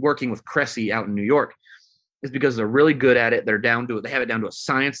working with Cressy out in New York. Is because they're really good at it. They're down to it. They have it down to a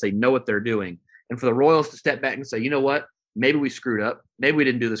science. They know what they're doing. And for the Royals to step back and say, you know what? Maybe we screwed up. Maybe we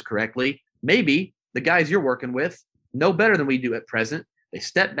didn't do this correctly. Maybe the guys you're working with know better than we do at present. They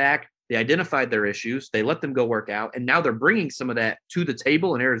stepped back. They identified their issues. They let them go work out. And now they're bringing some of that to the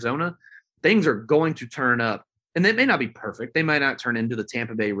table in Arizona. Things are going to turn up. And they may not be perfect. They might not turn into the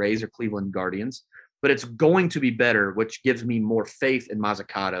Tampa Bay Rays or Cleveland Guardians. But it's going to be better, which gives me more faith in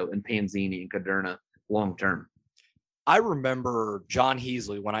Mazzucato and Panzini and Caderna long term. I remember John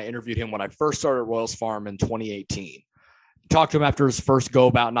Heasley when I interviewed him when I first started at Royals Farm in 2018. Talked to him after his first go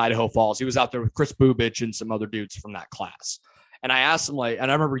about in Idaho Falls. He was out there with Chris Bubich and some other dudes from that class. And I asked him, and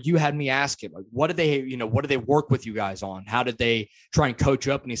I remember you had me ask him, what did they work with you guys on? How did they try and coach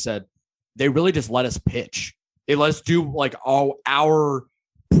up? And he said, they really just let us pitch. They let us do like all our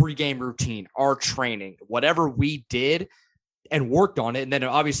pregame routine, our training, whatever we did and worked on it. And then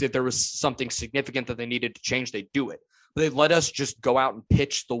obviously if there was something significant that they needed to change, they do it. But they let us just go out and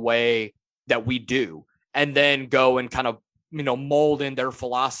pitch the way that we do and then go and kind of, mold in their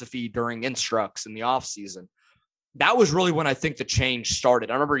philosophy during instructs in the off season. That was really when I think the change started.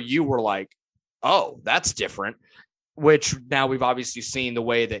 I remember you were like, oh, that's different, which now we've obviously seen the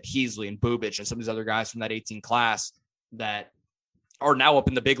way that Heasley and Bubich and some of these other guys from that 18 class that are now up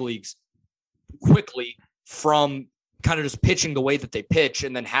in the big leagues quickly from kind of just pitching the way that they pitch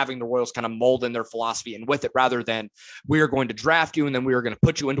and then having the Royals kind of mold in their philosophy and with it, rather than we are going to draft you and then we are going to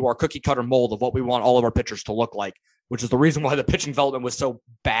put you into our cookie cutter mold of what we want all of our pitchers to look like, which is the reason why the pitching development was so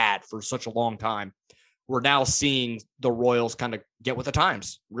bad for such a long time. We're now seeing the Royals kind of get with the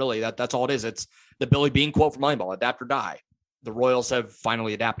times. Really, that's all it is. It's the Billy Bean quote from Moneyball, adapt or die. The Royals have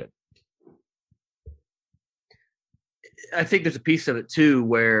finally adapted. I think there's a piece of it too,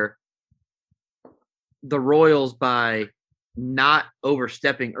 where the Royals, by not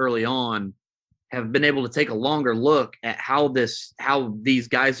overstepping early on, have been able to take a longer look at how these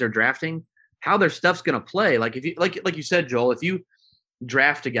guys are drafting, how their stuff's going to play. Like if you, like you said, Joel, if you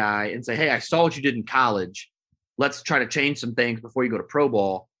draft a guy and say, hey, I saw what you did in college, let's try to change some things before you go to pro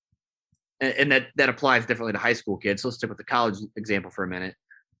ball. And that applies differently to high school kids. So let's stick with the college example for a minute.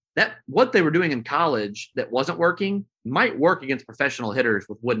 That what they were doing in college that wasn't working might work against professional hitters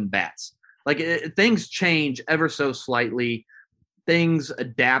with wooden bats. Like things change ever so slightly. Things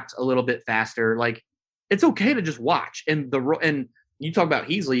adapt a little bit faster. Like it's okay to just watch. And you talk about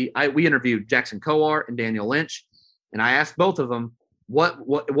Heasley. We interviewed Jackson Kowar and Daniel Lynch, and I asked both of them,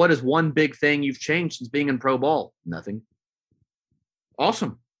 what is one big thing you've changed since being in pro ball? Nothing.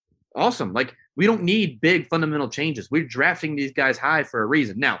 Awesome. Like, we don't need big fundamental changes. We're drafting these guys high for a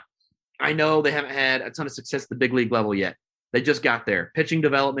reason. Now, I know they haven't had a ton of success at the big league level yet. They just got there. Pitching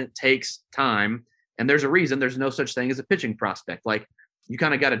development takes time, and there's a reason there's no such thing as a pitching prospect. Like, you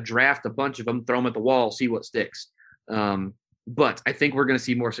kind of got to draft a bunch of them, throw them at the wall, see what sticks. But I think we're going to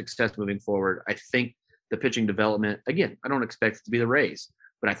see more success moving forward. I think the pitching development, again, I don't expect it to be the Rays,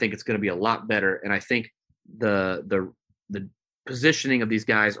 but I think it's going to be a lot better. And I think the positioning of these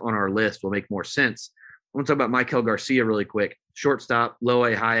guys on our list will make more sense. I want to talk about Michael Garcia really quick. Shortstop, low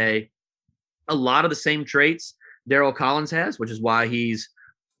A, high A. A lot of the same traits Darryl Collins has, which is why he's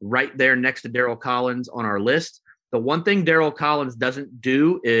right there next to Darryl Collins on our list. The one thing Darryl Collins doesn't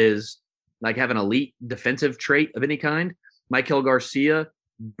do is like have an elite defensive trait of any kind. Michael Garcia,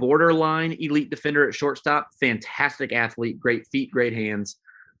 borderline elite defender at shortstop, fantastic athlete, great feet, great hands.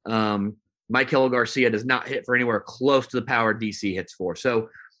 Michael Garcia does not hit for anywhere close to the power DC hits for. So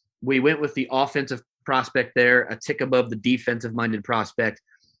we went with the offensive prospect there, a tick above the defensive-minded prospect.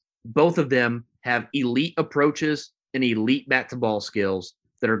 Both of them have elite approaches and elite bat-to-ball skills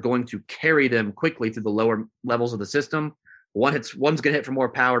that are going to carry them quickly through the lower levels of the system. One's going to hit for more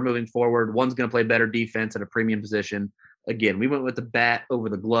power moving forward. One's going to play better defense at a premium position. Again, we went with the bat over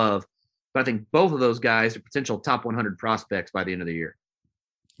the glove, but I think both of those guys are potential top 100 prospects by the end of the year.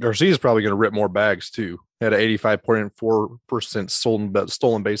 Garcia's probably going to rip more bags too. Had an 85.4%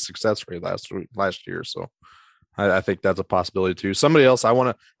 stolen base success rate last year. So I think that's a possibility too. Somebody else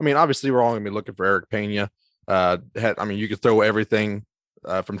obviously we're all going to be looking for Eric Pena. You could throw everything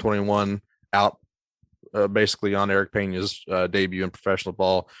from 21 out basically on Eric Pena's debut in professional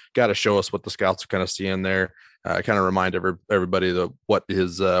ball. Got to show us what the scouts are kind of seeing there. Kind of remind everybody what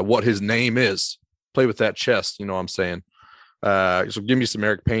his name is. Play with that chest, you know what I'm saying? So give me some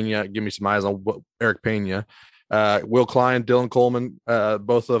Eric Pena. Give me some eyes on Eric Pena. Will Klein, Dylan Coleman,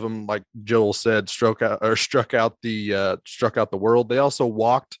 both of them, like Joel said, struck out the world. They also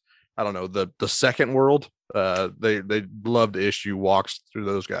walked, the second world. They love to issue walks through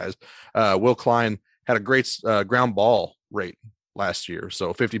those guys. Will Klein had a great ground ball rate last year,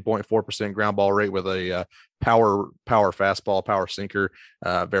 so 50.4% ground ball rate with a power fastball, power sinker.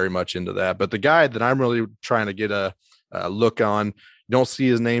 Very much into that. But the guy that I'm really trying to get a look on, don't see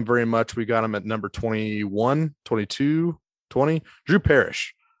his name very much. We got him at number 21, 22, 20. Drew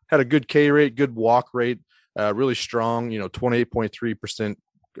Parrish had a good K rate, good walk rate, really strong, 28.3%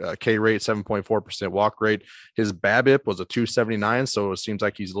 K rate, 7.4% walk rate. His BABIP was a 279, so it seems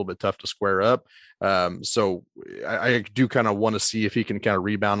like he's a little bit tough to square up. So I do kind of want to see if he can kind of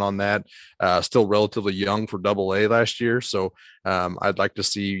rebound on that. Still relatively young for AA last year, so I'd like to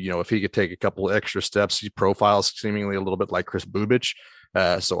see if he could take a couple extra steps. He profiles seemingly a little bit like Chris Bubich,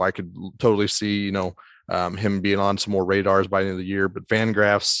 so I could totally see him being on some more radars by the end of the year. But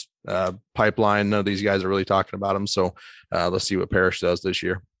Fangraphs, Pipeline, none of these guys are really talking about him. So let's see what Parrish does this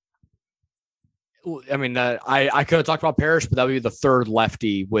year. I mean, I could have talked about Parrish, but that would be the third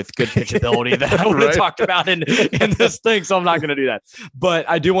lefty with good pitchability that I would have talked about in this thing. So I'm not going to do that. But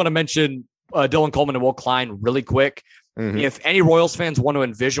I do want to mention Dylan Coleman and Will Klein really quick. Mm-hmm. If any Royals fans want to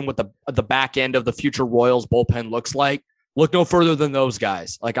envision what the back end of the future Royals bullpen looks like, look no further than those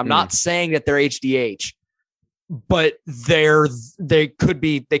guys. Like, I'm not saying that they're HDH, but they could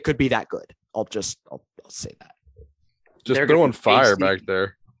be that good. I'll say that. Just throwing fire back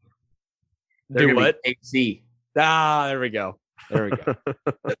there. Do what? HZ. There we go.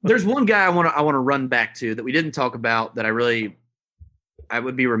 There's one guy I want to run back to that we didn't talk about that I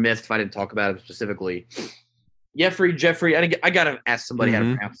would be remiss if I didn't talk about him specifically. Jeffrey. I got to ask somebody how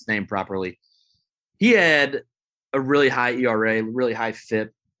to pronounce his name properly. He had a really high ERA, really high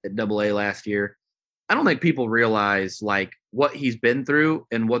FIP at AA last year. I don't think people realize like what he's been through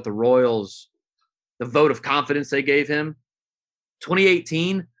and what the Royals, the vote of confidence they gave him.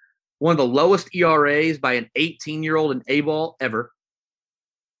 2018, one of the lowest ERAs by an 18-year-old in A-ball ever.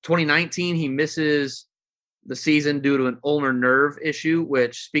 2019, he misses the season due to an ulnar nerve issue,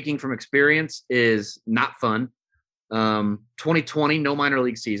 which, speaking from experience, is not fun. 2020, no minor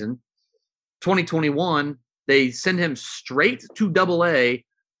league season. 2021, they send him straight to AA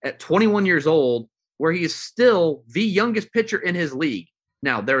at 21 years old, where he is still the youngest pitcher in his league.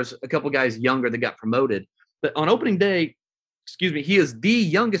 Now, there's a couple guys younger that got promoted, but on opening day, he is the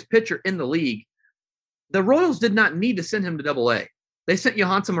youngest pitcher in the league. The Royals did not need to send him to AA. They sent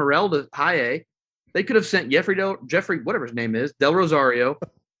Johansen Morel to high A. They could have sent Jeffrey, whatever his name is, Del Rosario,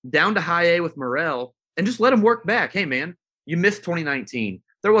 down to high A with Morel and just let him work back. Hey, man, You missed 2019.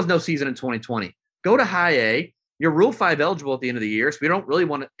 There was no season in 2020. Go to high A. You're Rule 5 eligible at the end of the year, so we don't really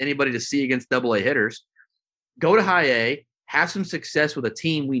want anybody to see against Double A hitters. Go to high A, have some success with a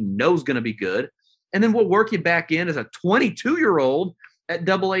team we know is going to be good, and then we'll work you back in as a 22-year-old at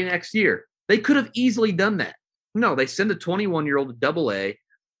Double A next year. They could have easily done that. No, they send a 21-year-old to Double A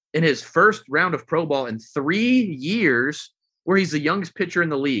in his first round of pro ball in 3 years, where he's the youngest pitcher in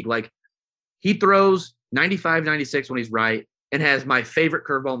the league. Like, he throws 95, 96 when he's right, and has my favorite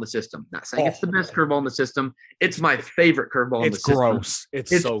curveball in the system. Not saying it's the best curveball in the system. It's my favorite curveball in the system. Gross.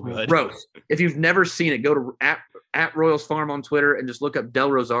 It's so good. Gross. If you've never seen it, go to at Royals Farm on Twitter and just look up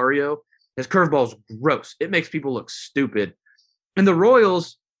Del Rosario. His curveball is gross. It makes people look stupid. And the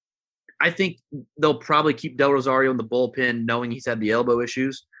Royals, I think they'll probably keep Del Rosario in the bullpen, knowing he's had the elbow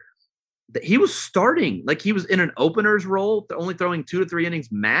issues. He was starting, like he was in an opener's role, only throwing 2 to 3 innings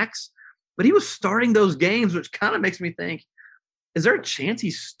max, but he was starting those games, which kind of makes me think, is there a chance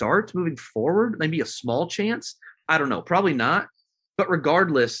he starts moving forward? Maybe a small chance? I don't know. Probably not. But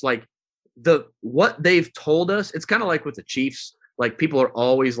regardless, like what they've told us, it's kind of like with the Chiefs. Like, people are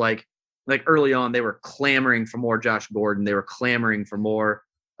always like early on, they were clamoring for more Josh Gordon. They were clamoring for more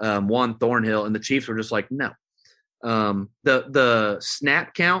Juan Thornhill, and the Chiefs were just like, no. The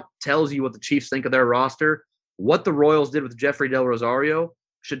snap count tells you what the Chiefs think of their roster. What the Royals did with Jeffrey Del Rosario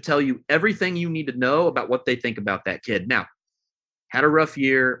should tell you everything you need to know about what they think about that kid. Now, had a rough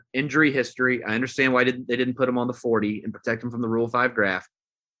year, injury history. I understand why they didn't put him on the 40 and protect him from the Rule 5 draft.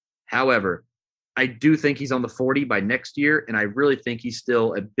 However, I do think he's on the 40 by next year, and I really think he's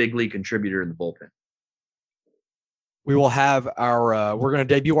still a big league contributor in the bullpen. We will have our we're going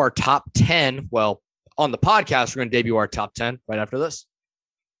to debut our top 10. Well, on the podcast, we're going to debut our top 10 right after this.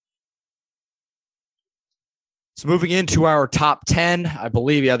 So moving into our top 10, I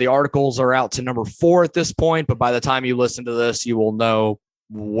believe, the articles are out to number 4 at this point, but by the time you listen to this, you will know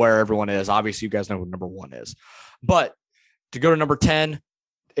where everyone is. Obviously, you guys know what number 1 is. But to go to number 10,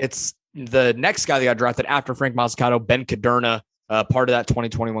 it's the next guy that got drafted after Frank Mazzucato, Ben Caderna, part of that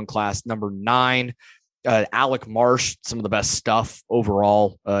 2021 class. Number 9, Alec Marsh, some of the best stuff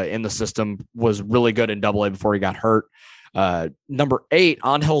overall in the system, was really good in Double A before he got hurt. Number 8,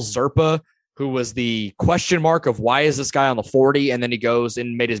 Angel Zerpa, who was the question mark of why is this guy on the 40? And then he goes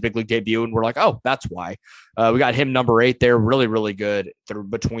and made his big league debut, and we're like, oh, that's why. We got him number 8 there. Really, really good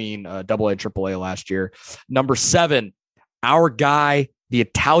between Double A and Triple A last year. Number 7, our guy, the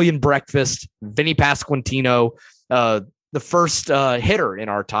Italian breakfast, Vinny Pasquantino, the first hitter in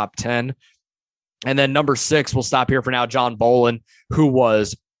our top 10. And then number 6, we'll stop here for now, John Bolin, who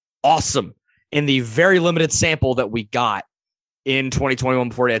was awesome in the very limited sample that we got in 2021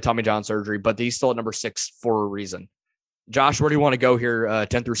 before he had Tommy John surgery, but he's still at number 6 for a reason. Josh, where do you want to go here,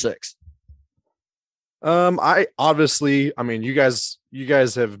 10 through 6? I mean, you guys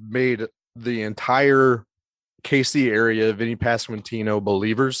have made the entire KC area Vinny Pasquantino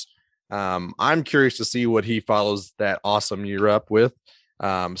believers. I'm curious to see what he follows that awesome year up with.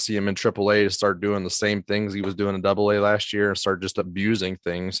 See him in AAA to start doing the same things he was doing in AA last year and start just abusing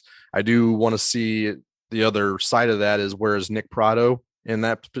things. I do want to see the other side of that is where is Nick Prado in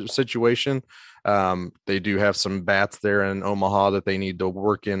that situation. They do have some bats there in Omaha that they need to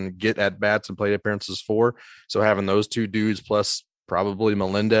work in, get at bats and plate appearances for. So having those 2 dudes plus probably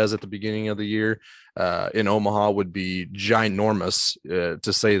Melendez at the beginning of the year in Omaha would be ginormous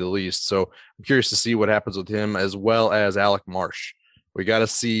to say the least. So I'm curious to see what happens with him, as well as Alec Marsh. We got to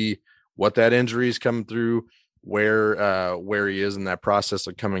see what that injury is coming through, where he is in that process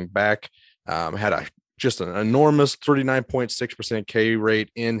of coming back. Had just an enormous 39.6% K rate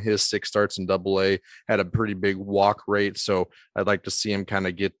in his 6 starts in AA. Had a pretty big walk rate, so I'd like to see him kind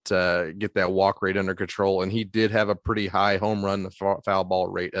of get that walk rate under control. And he did have a pretty high home run foul ball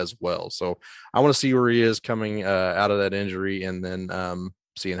rate as well. So I want to see where he is coming out of that injury, and then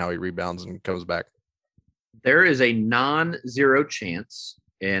seeing how he rebounds and comes back. There is a non-zero chance,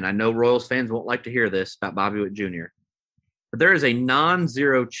 and I know Royals fans won't like to hear this about Bobby Witt Jr., but there is a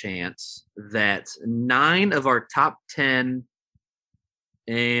non-zero chance that 9 of our top 10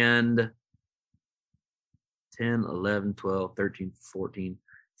 and 10, 11, 12, 13,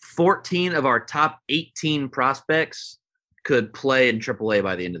 14 of our top 18 prospects could play in AAA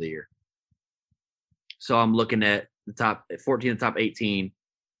by the end of the year. So I'm looking at the top 14 and top 18.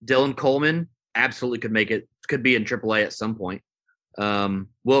 Dylan Coleman absolutely could be in AAA at some point.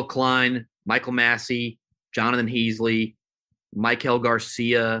 Will Klein, Michael Massey, Jonathan Heasley, Michael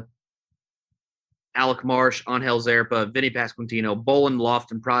Garcia, Alec Marsh, Angel Zerpa, Vinny Pasquantino, Bolin,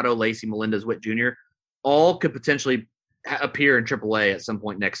 Lofton, Prado, Lacey, Melendez, Witt Jr. all could potentially appear in AAA at some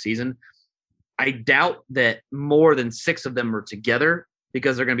point next season. I doubt that more than 6 of them are together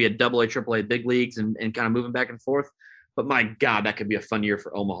because they're going to be a AA, AAA big leagues and kind of moving back and forth. But my God, that could be a fun year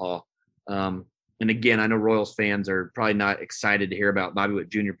for Omaha. And again, I know Royals fans are probably not excited to hear about Bobby Witt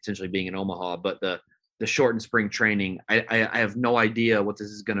Jr. potentially being in Omaha, but the shortened spring training, I have no idea what this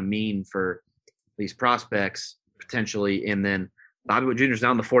is going to mean for these prospects potentially. And then Bobby Witt Jr. is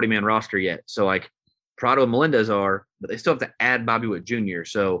not on the 40-man roster yet. So like Prado and Melendez are, but they still have to add Bobby Witt Jr.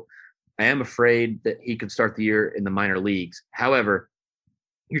 So I am afraid that he could start the year in the minor leagues. However,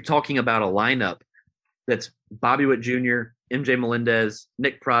 you're talking about a lineup that's Bobby Witt Jr., MJ Melendez,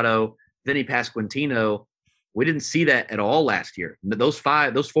 Nick Prado, Vinny Pasquantino. We didn't see that at all last year. Those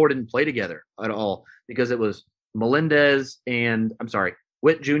 4 didn't play together at all because it was Melendez and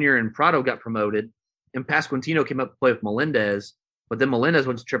Witt Jr. and Prado got promoted, and Pasquantino came up to play with Melendez, but then Melendez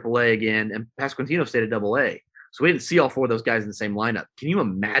went to AAA again, and Pasquantino stayed at AA. So we didn't see all 4 of those guys in the same lineup. Can you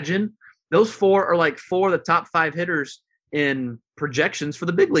imagine? Those 4 are like 4 of the top 5 hitters in projections for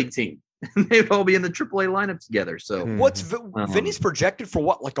the big league team. They'd all be in the AAA lineup together. So what's Vinny's projected for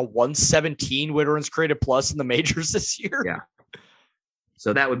what, like a 117 win runs created plus in the majors this year? Yeah.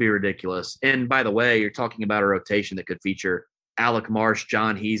 So that would be ridiculous. And by the way, you're talking about a rotation that could feature Alec Marsh,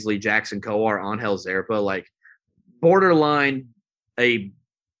 John Heasley, Jackson Kowar, Angel Zerpa, like borderline a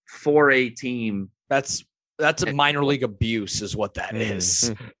 4A team. That's a minor league abuse is what that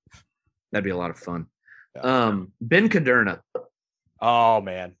is. That'd be a lot of fun. Ben Caderna. Oh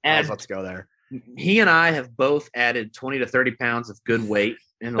man. Let's go there. He and I have both added 20 to 30 pounds of good weight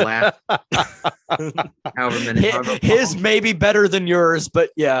in the last however many. His may be better than yours, but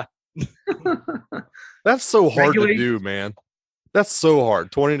yeah. That's so hard to do, man. That's so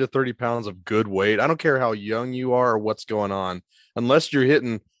hard. 20 to 30 pounds of good weight. I don't care how young you are or what's going on. Unless you're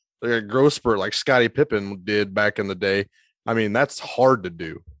hitting a growth spurt like Scottie Pippen did back in the day. I mean, that's hard to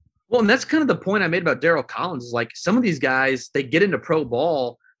do. Well, and that's kind of the point I made about Darryl Collins is like some of these guys, they get into pro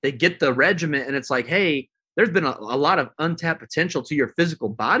ball, they get the regiment, and it's like, hey, there's been a lot of untapped potential to your physical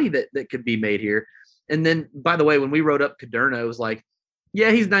body that could be made here. And then, by the way, when we wrote up Caderna, it was like,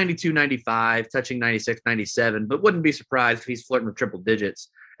 yeah, he's 92, 95, touching 96, 97, but wouldn't be surprised if he's flirting with triple digits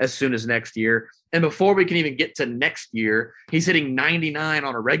as soon as next year. And before we can even get to next year, he's hitting 99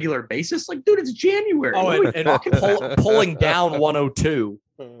 on a regular basis. Like, dude, it's January. Oh, and pulling down 102.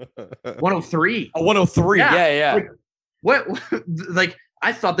 103. Oh, 103. Yeah. Like, what? Like,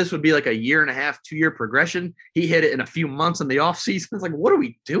 I thought this would be like a 1.5 2-year progression. He hit it in a few months in the offseason. It's like, what are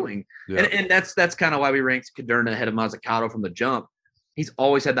we doing? Yeah. And that's kind of why we ranked Caderna ahead of Mazzucato from the jump. He's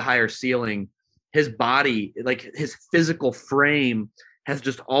always had the higher ceiling. His body, like his physical frame, has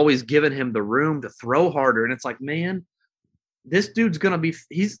just always given him the room to throw harder. And it's like, man, this dude's going to be –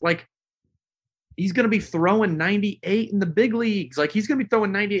 he's going to be throwing 98 in the big leagues. Like, he's going to be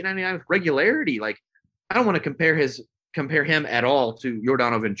throwing 98, 99 with regularity. Like, I don't want to compare him at all to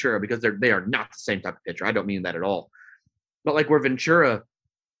Yordano Ventura because they are not the same type of pitcher. I don't mean that at all. But like where Ventura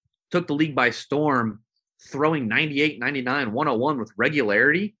took the league by storm, throwing 98, 99, 101 with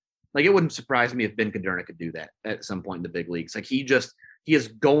regularity, like it wouldn't surprise me if Ben Caderna could do that at some point in the big leagues. Like he is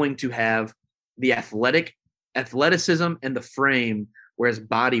going to have the athleticism and the frame where his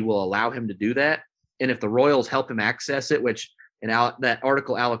body will allow him to do that. And if the Royals help him access it, which in that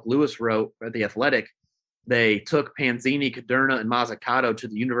article Alec Lewis wrote at The Athletic, they took Panzini, Caderna, and Mazzucato to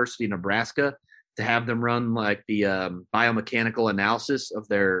the University of Nebraska to have them run like the biomechanical analysis of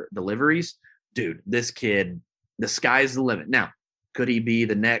their deliveries. Dude, this kid, the sky's the limit. Now, could he be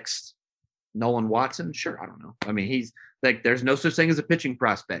the next Nolan Watson? Sure, I don't know. I mean, he's like, there's no such thing as a pitching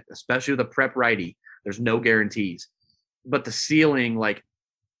prospect, especially with a prep righty. There's no guarantees. But the ceiling, like,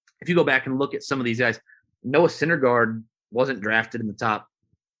 if you go back and look at some of these guys, Noah Syndergaard wasn't drafted in the top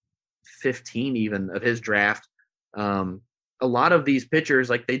 15 even of his draft. A lot of these pitchers,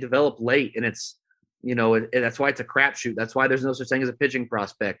 like, they develop late, and it's, that's why it's a crapshoot. That's why there's no such thing as a pitching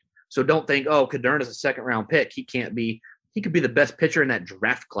prospect. So don't think, oh, Caderna is a second-round pick. He could be the best pitcher in that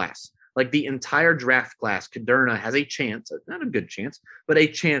draft class. Like the entire draft class, Caderna has a chance, not a good chance, but a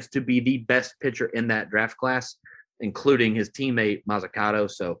chance to be the best pitcher in that draft class, including his teammate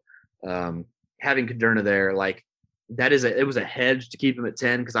Mazzucato. So having Caderna there, like it was a hedge to keep him at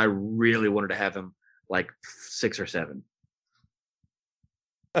 10 because I really wanted to have him like 6 or 7.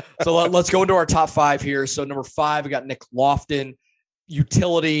 So let's go into our top 5 here. So number 5, we got Nick Lofton,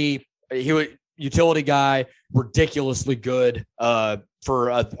 utility guy, ridiculously good for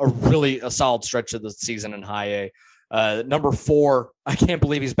a really solid stretch of the season in high A. Number 4, I can't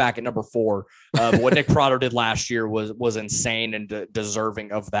believe he's back at number 4. But what Nick Prado did last year was insane and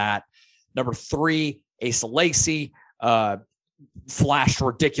deserving of that. Number 3, Asa Lacy, flashed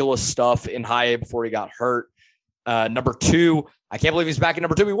ridiculous stuff in high A before he got hurt. Number 2, I can't believe he's back at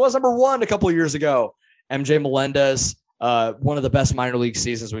number 2. He was number 1 a couple of years ago. MJ Melendez, one of the best minor league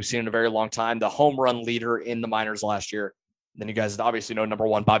seasons we've seen in a very long time. The home run leader in the minors last year. Then you guys obviously know number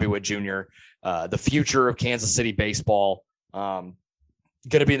 1, Bobby Witt Jr., the future of Kansas City baseball.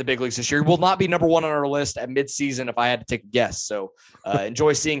 Going to be in the big leagues this year. Will not be number 1 on our list at midseason if I had to take a guess. So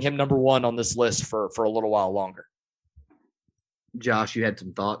enjoy seeing him number 1 on this list for a little while longer. Josh, you had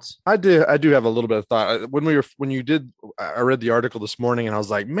some thoughts? I do have a little bit of thought. I read the article this morning and I was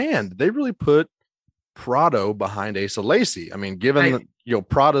like, man, did they really put Prado behind Asa Lacy? I mean, given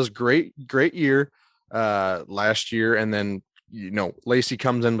Prado's great year last year, and then Lacy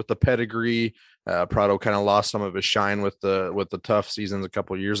comes in with the pedigree. Prado kind of lost some of his shine with the tough seasons a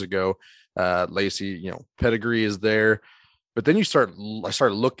couple of years ago. Lacy, pedigree is there, but then I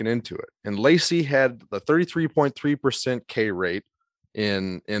started looking into it, and Lacy had the 33.3% K rate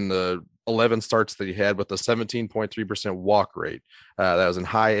in the 11 starts that he had, with the 17.3% walk rate. That was in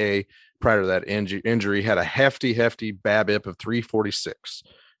high A. Prior to that injury, had a hefty BABIP of 346.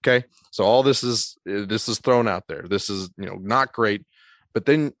 Okay, so all this is thrown out there. This is not great. But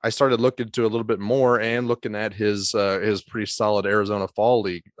then I started looking into a little bit more and looking at his pretty solid Arizona Fall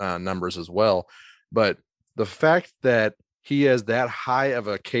League numbers as well. But the fact that he has that high of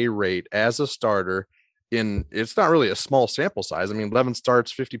a K rate as a starter, it's not really a small sample size. I mean, 11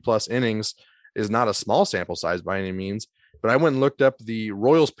 starts, 50 plus innings is not a small sample size by any means. But I went and looked up the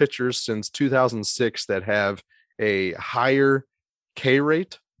Royals pitchers since 2006 that have a higher K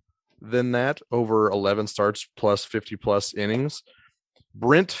rate than that, over 11 starts plus 50 plus innings.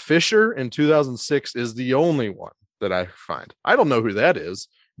 Brent Fisher in 2006 is the only one that I find. I don't know who that is,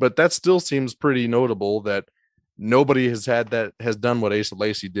 but that still seems pretty notable that nobody has done what Asa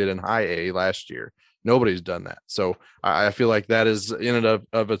Lacy did in high A last year. Nobody's done that. So I feel like that is in and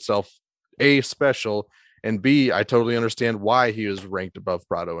of itself A, special, and B, I totally understand why he is ranked above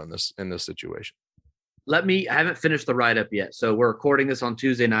Prado in this situation. I haven't finished the write-up yet. So we're recording this on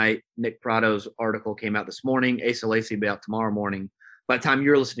Tuesday night. Nick Prado's article came out this morning. Asa Lacy will be out tomorrow morning. By the time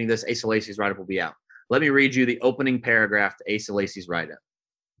you're listening to this, Asa Lacy's write-up will be out. Let me read you the opening paragraph to Asa Lacy's write-up.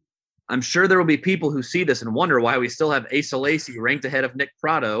 I'm sure there will be people who see this and wonder why we still have Asa Lacy ranked ahead of Nick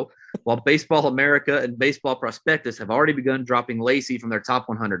Prado, while Baseball America and Baseball Prospectus have already begun dropping Lacy from their top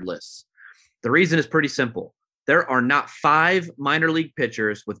 100 lists. The reason is pretty simple. There are not 5 minor league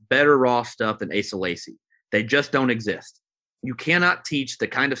pitchers with better raw stuff than Asa Lacy. They just don't exist. You cannot teach the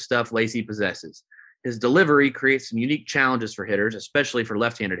kind of stuff Lacy possesses. His delivery creates some unique challenges for hitters, especially for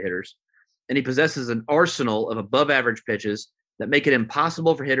left-handed hitters, and he possesses an arsenal of above-average pitches that make it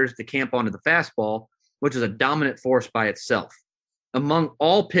impossible for hitters to camp onto the fastball, which is a dominant force by itself. Among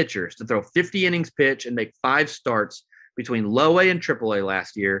all pitchers to throw 50 innings pitch and make 5 starts between low A and triple A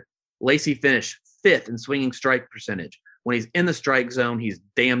last year, Lacy finished 5th in swinging strike percentage. When he's in the strike zone, he's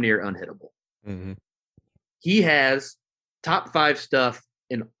damn near unhittable. Mm-hmm. He has top 5 stuff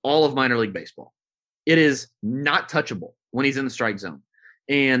in all of minor league baseball. It is not touchable when he's in the strike zone.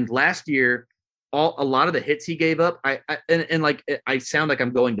 And last year, a lot of the hits he gave up, I sound like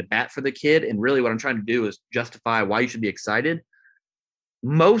I'm going to bat for the kid, and really what I'm trying to do is justify why you should be excited.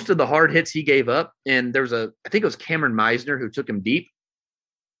 Most of the hard hits he gave up, and I think it was Cameron Meisner who took him deep.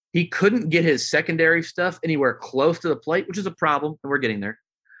 He couldn't get his secondary stuff anywhere close to the plate, which is a problem, and we're getting there.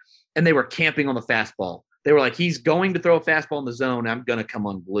 And they were camping on the fastball. They were like, he's going to throw a fastball in the zone. I'm going to come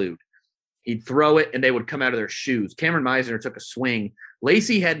unglued. He'd throw it, and they would come out of their shoes. Cameron Meisner took a swing.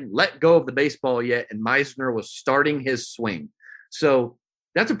 Lacy hadn't let go of the baseball yet, and Meisner was starting his swing. So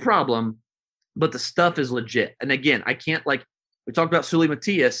that's a problem, but the stuff is legit. And again, we talked about Sully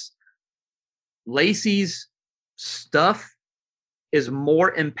Matias. Lacy's stuff is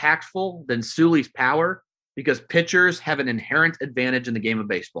more impactful than Sully's power because pitchers have an inherent advantage in the game of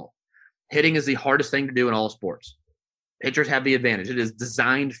baseball. Hitting is the hardest thing to do in all sports. Pitchers have the advantage. It is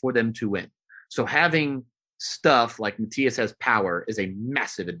designed for them to win. So having stuff like Matias has power is a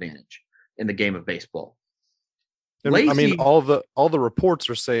massive advantage in the game of baseball. Lacy, I mean, all the reports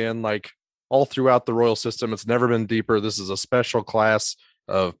are saying, like, all throughout the Royal system, it's never been deeper. This is a special class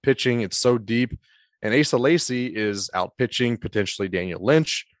of pitching. It's so deep. And Asa Lacy is out pitching potentially Daniel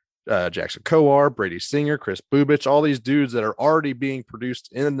Lynch, Jackson Kowar, Brady Singer, Chris Bubich, all these dudes that are already being produced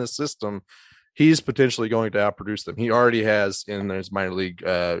in the system. He's potentially going to outproduce them. He already has in his minor league,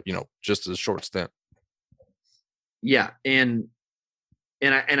 just a short stint. Yeah, and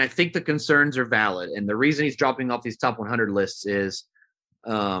I think the concerns are valid. And the reason he's dropping off these top 100 lists is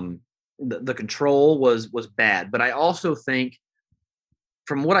the control was bad. But I also think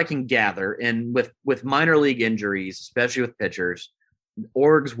from what I can gather, and with minor league injuries, especially with pitchers,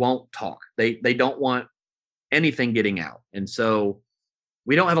 orgs won't talk. They don't want anything getting out. And so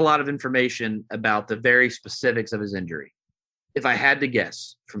we don't have a lot of information about the very specifics of his injury. If I had to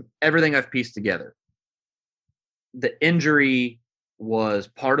guess from everything I've pieced together, the injury was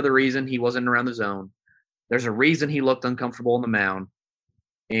part of the reason he wasn't around the zone. There's a reason he looked uncomfortable on the mound.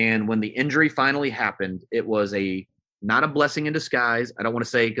 And when the injury finally happened, it was not a blessing in disguise. I don't want to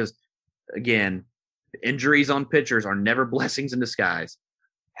say, because again, injuries on pitchers are never blessings in disguise.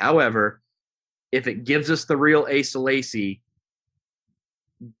 However, if it gives us the real Asa Lacy,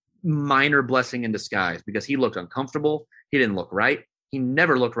 minor blessing in disguise, because he looked uncomfortable. He didn't look right. He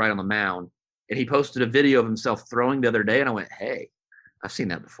never looked right on the mound. And he posted a video of himself throwing the other day, and I went, hey, I've seen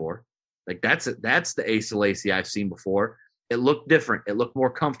that before. Like, that's the Asa Lacy I've seen before. It looked different. It looked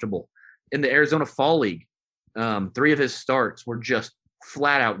more comfortable. In the Arizona Fall League, 3 of his starts were just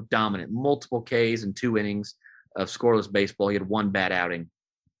flat out dominant, multiple Ks in 2 innings of scoreless baseball. He had 1 bad outing.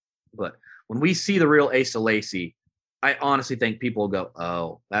 But when we see the real Asa Lacy, I honestly think people will go,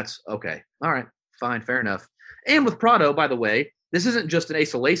 oh, that's okay. All right, fine, fair enough. And with Prado, by the way, this isn't just an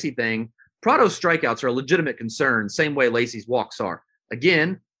Asa Lacy thing. Prado's strikeouts are a legitimate concern, same way Lacy's walks are.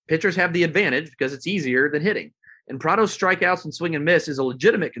 Again, pitchers have the advantage because it's easier than hitting. And Prado's strikeouts and swing and miss is a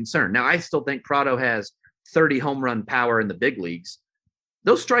legitimate concern. Now, I still think Prado has 30 home run power in the big leagues.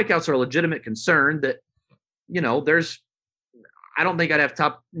 Those strikeouts are a legitimate concern that, I don't think I'd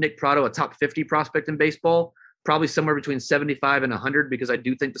have Nick Prado a top 50 prospect in baseball, probably somewhere between 75 and 100, because I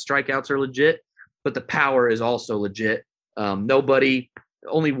do think the strikeouts are legit, but the power is also legit.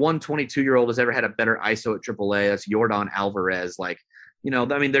 Only one 22-year-old has ever had a better ISO at AAA. That's Yordan Alvarez.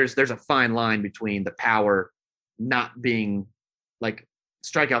 There's a fine line between the power not being like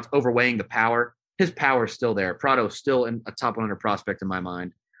strikeouts overweighing the power. His power is still there. Prado's still a top 100 prospect in my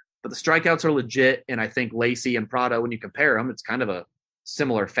mind, but the strikeouts are legit. And I think Lacy and Prado, when you compare them, it's kind of a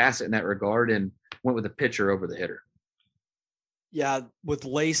similar facet in that regard, and went with the pitcher over the hitter. Yeah. With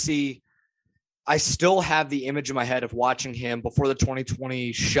Lacy, I still have the image in my head of watching him before the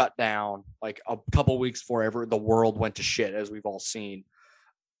 2020 shutdown, like a couple weeks before the world went to shit, as we've all seen.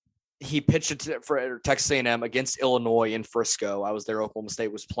 He pitched for Texas A&M against Illinois in Frisco. I was there. Oklahoma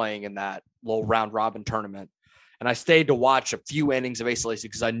State was playing in that little round robin tournament. And I stayed to watch a few innings of Asa Lacy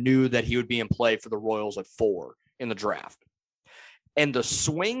because I knew that he would be in play for the Royals at 4 in the draft. And the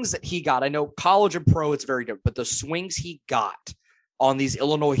swings that he got, I know college and pro, it's very different, but the swings he got on these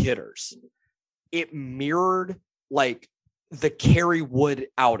Illinois hitters, it mirrored like the Kerry Wood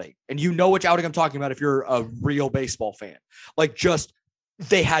outing. And you know which outing I'm talking about if you're a real baseball fan. Like, just,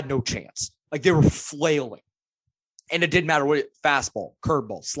 they had no chance. Like, they were flailing. And it didn't matter what fastball,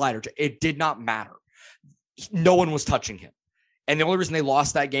 curveball, slider, it did not matter. No one was touching him. And the only reason they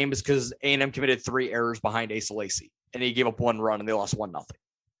lost that game is because A&M committed 3 errors behind Asa Lacy, and he gave up 1 run and they lost 1-0.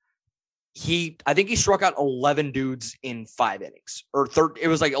 I think he struck out 11 dudes in 5 innings, it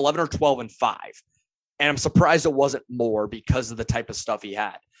was like 11 or 12 in 5. And I'm surprised it wasn't more because of the type of stuff he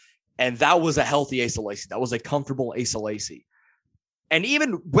had. And that was a healthy Asa Lacy. That was a comfortable Asa Lacy. And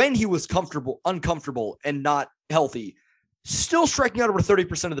even when he was uncomfortable and not healthy, still striking out over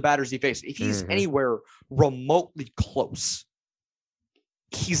 30% of the batters he faced. If he's anywhere remotely close,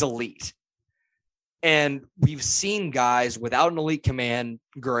 he's elite. And we've seen guys without an elite command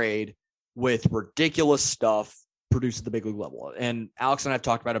grade with ridiculous stuff produce at the big league level. And Alex and I have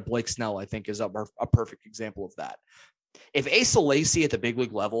talked about it. Blake Snell, I think, is a perfect example of that. If Asa Lacy at the big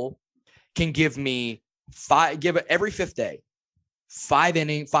league level can give me every 5th day, 5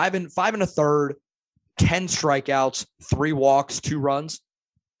 innings, 5 and a third, 10 strikeouts, 3 walks, 2 runs.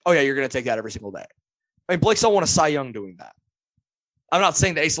 Oh yeah, you're going to take that every single day. I mean, Blake Snell won a Cy Young doing that. I'm not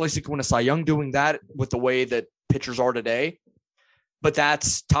saying that Asa Lacy can win a Cy Young doing that with the way that pitchers are today, but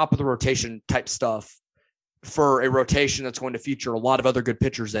that's top of the rotation type stuff for a rotation that's going to feature a lot of other good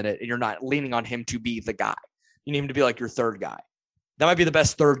pitchers in it, and you're not leaning on him to be the guy. You need him to be like your 3rd guy. That might be the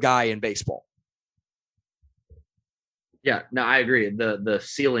best 3rd guy in baseball. Yeah, no, I agree. The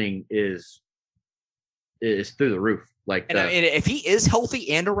ceiling is through the roof. And if he is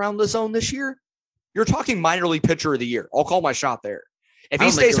healthy and around the zone this year, you're talking minor league pitcher of the year. I'll call my shot there. If he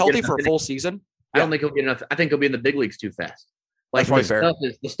stays healthy for a full season, I don't think he'll get enough. I think he'll be in the big leagues too fast. Like,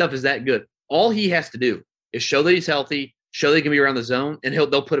 the stuff is that good. All he has to do is show that he's healthy, show that he can be around the zone, and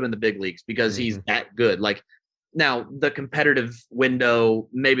they'll put him in the big leagues because he's that good. Like, now the competitive window,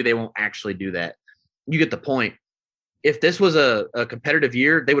 maybe they won't actually do that. You get the point. If this was a competitive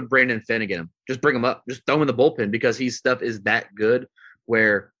year, they would Brandon Finnegan him. Just bring him up. Just throw him in the bullpen because his stuff is that good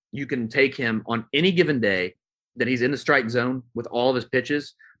where you can take him on any given day that he's in the strike zone with all of his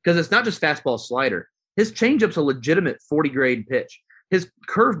pitches, because it's not just fastball slider. His changeup's a legitimate 40 grade pitch. His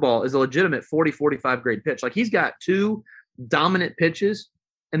curveball is a legitimate 40, 45 grade pitch. Like, he's got two dominant pitches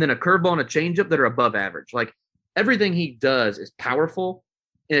and then a curveball and a changeup that are above average. Like, everything he does is powerful.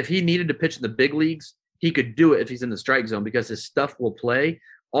 And if he needed to pitch in the big leagues, he could do it if he's in the strike zone, because his stuff will play.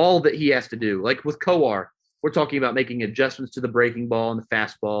 All that he has to do, like with Kowar, we're talking about making adjustments to the breaking ball and the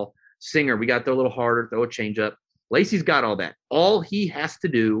fastball. Singer, we got to throw a little harder, throw a changeup. Lacy's got all that. All he has to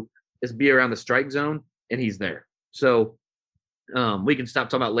do is be around the strike zone, and he's there. So we can stop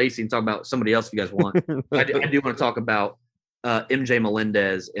talking about Lacy and talk about somebody else if you guys want. I do want to talk about MJ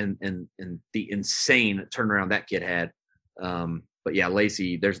Melendez and the insane turnaround that kid had. But yeah,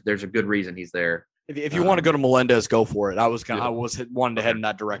 Lacy, there's a good reason he's there. If you want to go to Melendez, go for it. I was wanting to head in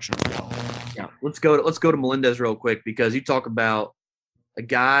that direction as well. Yeah, let's go to Melendez real quick, because you talk about a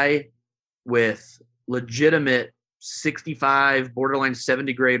guy with legitimate 65, borderline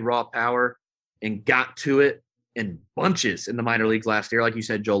 70 grade raw power, and got to it in bunches in the minor leagues last year. Like you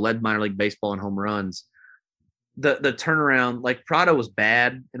said, Joel, led minor league baseball in home runs. The turnaround, like, Prado was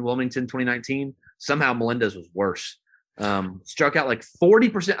bad in Wilmington 2019. Somehow Melendez was worse. Struck out like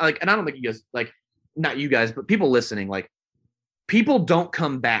 40%. Like, and I don't think you guys, like, not you guys, but people listening, like, people don't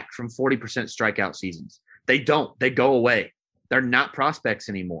come back from 40% strikeout seasons. They don't. They go away. They're not prospects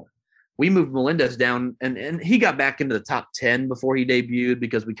anymore. We moved Melendez down, and he got back into the top 10 before he debuted,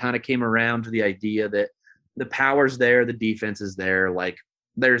 because we kind of came around to the idea that the power's there, the defense is there. Like,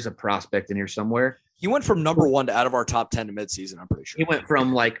 there's a prospect in here somewhere. He went from number 1 to out of our top 10 to midseason, I'm pretty sure. He went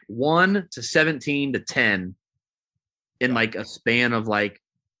from like 1 to 17 to 10 in like a span of like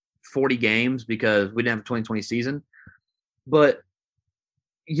 40 games, because we didn't have a 2020 season. But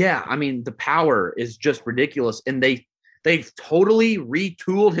yeah, I mean, the power is just ridiculous. And they've totally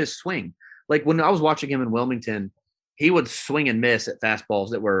retooled his swing. Like, when I was watching him in Wilmington, he would swing and miss at fastballs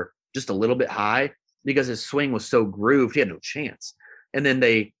that were just a little bit high, because his swing was so grooved, he had no chance. And then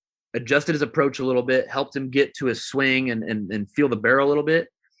they adjusted his approach a little bit, helped him get to his swing and feel the barrel a little bit.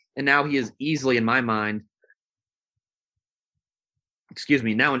 And now he is easily, in my mind,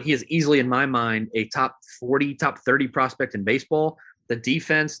 a top 40, top 30 prospect in baseball. The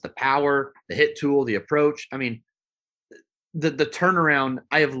defense, the power, the hit tool, the approach. I mean, the turnaround,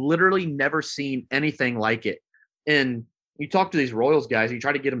 I have literally never seen anything like it. And you talk to these Royals guys, you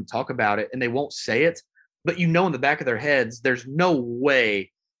try to get them to talk about it, and they won't say it, but in the back of their heads, there's no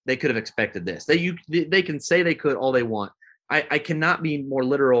way they could have expected this. They can say they could all they want. I cannot be more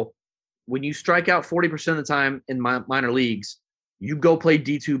literal. When you strike out 40% of the time in minor leagues, you go play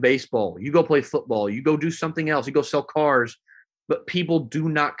D2 baseball, you go play football, you go do something else, you go sell cars, but people do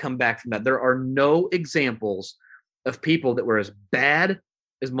not come back from that. There are no examples of people that were as bad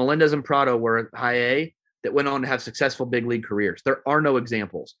as Melendez and Prado were at high A that went on to have successful big league careers. There are no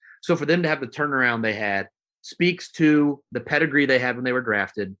examples. So for them to have the turnaround they had speaks to the pedigree they had when they were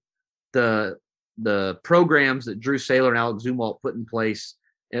drafted, the programs that Drew Saylor and Alex Zumwalt put in place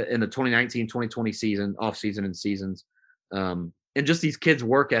in the 2019-2020 season, off season and seasons, and just these kids'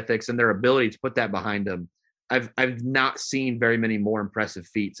 work ethics and their ability to put that behind them. I've not seen very many more impressive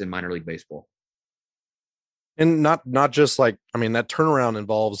feats in minor league baseball. And not just like, I mean, that turnaround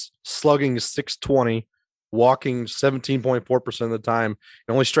involves slugging 620, walking 17.4% of the time,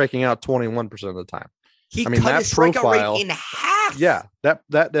 and only striking out 21% of the time. He cut his strikeout rate in half. Yeah, that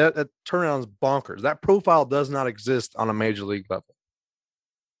turnaround is bonkers. That profile does not exist on a major league level.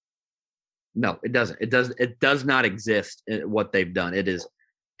 No, it doesn't. It does not exist in what they've done. It is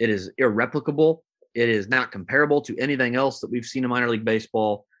irreplicable. It is not comparable to anything else that we've seen in minor league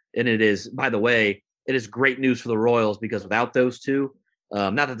baseball. And it is, by the way, it is great news for the Royals, because without those two,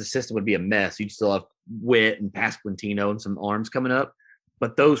 not that the system would be a mess. You'd still have Witt and Pasquantino and some arms coming up,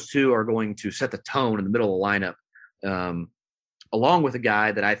 but those two are going to set the tone in the middle of the lineup, along with a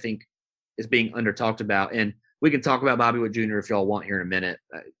guy that I think is being under-talked about. And we can talk about Bobby Witt Jr. if y'all want here in a minute.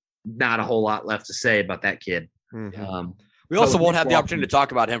 Not a whole lot left to say about that kid. Mm-hmm. We also won't have the opportunity to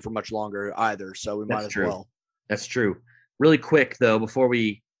talk about him for much longer either, so we might as well. That's true. Really quick, though, before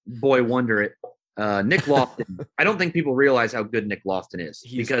we boy wonder it, Nick Lofton. I don't think people realize how good Nick Lofton is,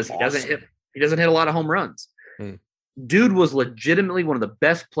 because awesome. He doesn't hit a lot of home runs. Dude was legitimately one of the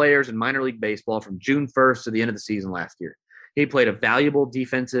best players in minor league baseball from June 1st to the end of the season last year. He played a valuable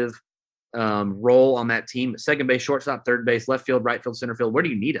defensive role on that team: second base, shortstop, third base, left field, right field, center field. Where do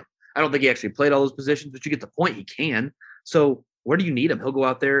you need him? I don't think he actually played all those positions, but you get the point. He can. So where do you need him? He'll go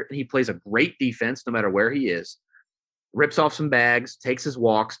out there and he plays a great defense no matter where he is. Rips off some bags, takes his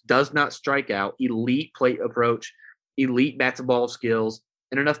walks, does not strike out, elite plate approach, elite bat to ball skills,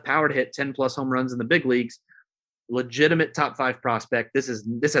 and enough power to hit 10 plus home runs in the big leagues. legitimate top 5 prospect. This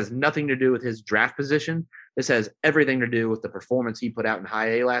has nothing to do with his draft position. This has everything to do with the performance he put out in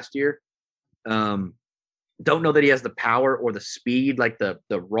high A last year. Don't know that he has the power or the speed, like the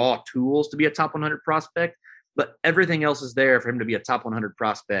raw tools to be a top 100 prospect, but everything else is there for him to be a top 100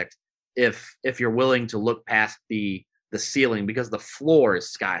 prospect if you're willing to look past the ceiling, because the floor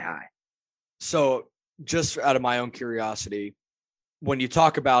is sky high. So just out of my own curiosity, when you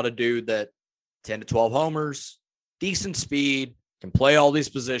talk about a dude that 10 to 12 homers, decent speed, can play all these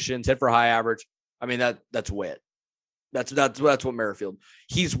positions, hit for high average, I mean, that's Witt. That's what Merrifield.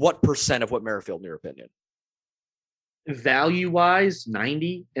 He's what percent of what Merrifield, in your opinion? Value wise,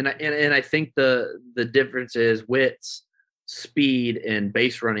 90. And I think the difference is Witt's speed and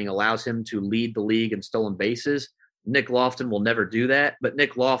base running allows him to lead the league in stolen bases. Nick Lofton will never do that, but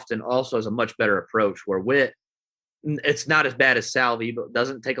Nick Lofton also has a much better approach, where Witt, it's not as bad as Salvi, but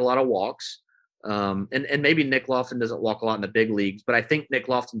doesn't take a lot of walks. And maybe Nick Lofton doesn't walk a lot in the big leagues, but I think Nick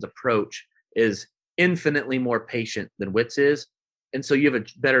Lofton's approach is infinitely more patient than Witt's is. And so you have a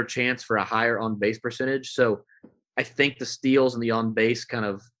better chance for a higher on base percentage. So I think the steals and the on base kind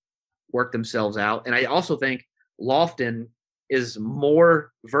of work themselves out. And I also think Lofton is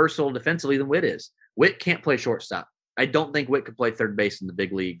more versatile defensively than Witt is. Witt can't play shortstop. I don't think Witt could play third base in the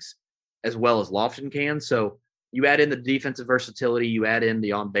big leagues as well as Lofton can. So you add in the defensive versatility, you add in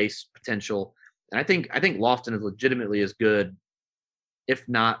the on base potential. And I think Lofton is legitimately as good, if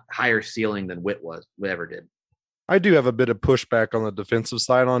not higher ceiling than Witt ever did. I do have a bit of pushback on the defensive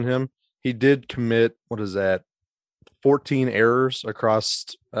side on him. He did commit, 14 errors across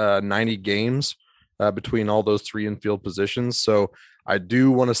 90 games between all those 3 infield positions. So I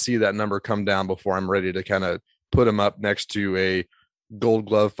do want to see that number come down before I'm ready to kind of put him up next to a Gold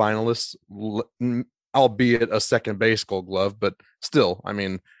Glove finalist, albeit a second base Gold Glove. But still, I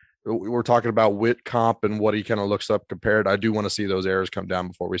mean, we're talking about Witt comp and what he kind of looks up compared. I do want to see those errors come down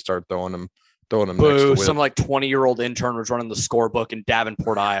before we start throwing them Boo, next to Witt. some like 20-year-old intern was running the scorebook in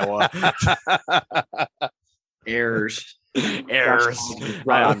Davenport, Iowa. Errors.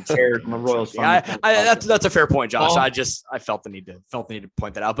 Right on errors. My Royals. That's a fair point, Josh. I felt the need to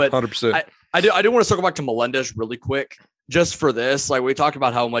point that out. But 100%. I do want to circle back to Melendez really quick, just for this. Like, we talked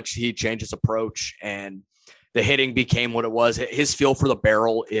about how much he changed his approach and the hitting became what it was. His feel for the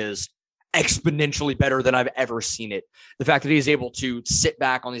barrel is exponentially better than I've ever seen it. The fact that he's able to sit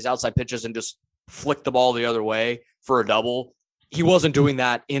back on these outside pitches and just flick the ball the other way for a double, he wasn't doing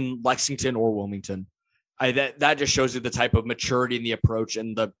that in Lexington or Wilmington. That just shows you the type of maturity in the approach.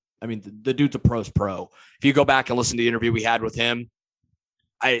 And the dude's a pro's pro. If you go back and listen to the interview we had with him,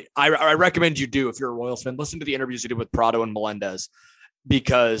 I recommend you do, if you're a Royals fan, listen to the interviews he did with Prado and Melendez,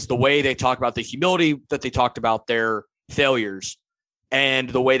 because the way they talk about the humility that they talked about their failures and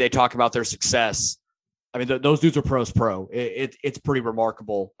the way they talk about their success. I mean, those dudes are pro's pro. It's pretty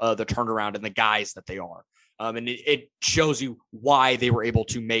remarkable, the turnaround and the guys that they are. And it shows you why they were able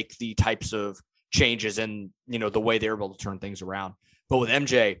to make the types of changes and, the way they were able to turn things around. But with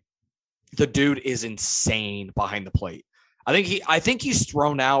MJ, the dude is insane behind the plate. I think he's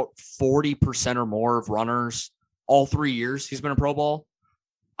thrown out 40% or more of runners all 3 years he's been in pro ball.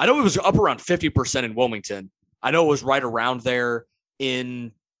 I know it was up around 50% in Wilmington. I know it was right around there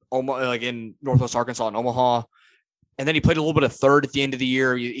in Northwest Arkansas and Omaha. And then he played a little bit of third at the end of the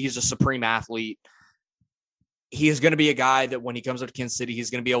year. He's a supreme athlete. He is going to be a guy that when he comes up to Kansas City, he's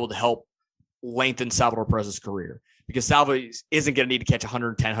going to be able to help lengthen Salvador Perez's career, because Salvador isn't going to need to catch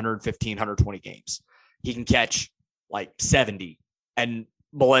 110, 115, 120 games. He can catch like 70, and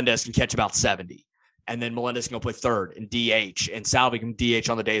Melendez can catch about 70. And then Melendez can go play third and DH, and Salvi can DH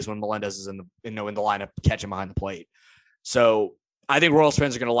on the days when Melendez is in the lineup catching behind the plate. So I think Royals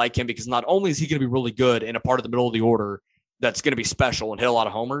fans are going to like him, because not only is he going to be really good in a part of the middle of the order that's going to be special and hit a lot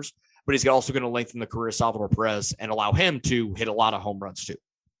of homers, but he's also going to lengthen the career of Salvador Perez and allow him to hit a lot of home runs too.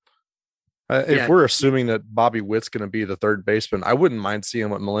 If we're assuming that Bobby Witt's going to be the third baseman, I wouldn't mind seeing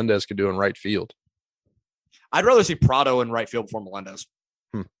what Melendez could do in right field. I'd rather see Prado in right field before Melendez.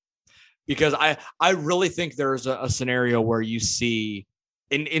 Because I really think there's a scenario where you see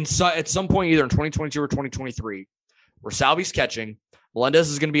at some point, either in 2022 or 2023, where Salvi's catching, Melendez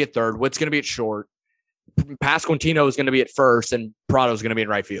is going to be at third, Witt's going to be at short, Pasquantino is going to be at first, and Prado is going to be in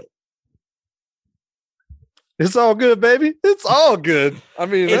right field. It's all good, baby. It's all good. I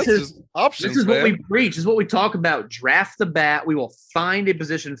mean, that's just options. This is man. what we preach. This is what we talk about. Draft the bat. We will find a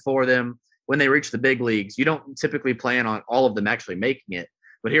position for them when they reach the big leagues. You don't typically plan on all of them actually making it,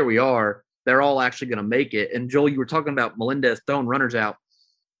 but here we are. They're all actually going to make it. And Joel, you were talking about Melendez throwing runners out.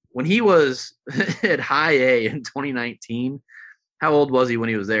 When he was at high A in 2019, how old was he when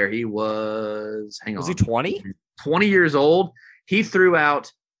he was there? He was, Was he 20? 20 years old. He threw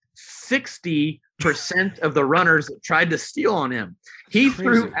out 60% of the runners that tried to steal on him. He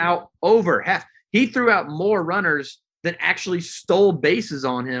threw out over half. He threw out more runners than actually stole bases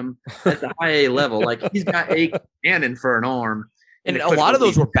on him at the high A level. Like, he's got a cannon for an arm. And a lot of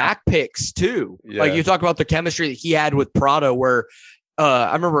those were back picks too. Yeah. Like, you talk about the chemistry that he had with Prado, where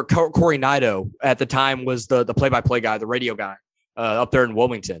I remember Corey Nido at the time was the play-by-play guy, the radio guy up there in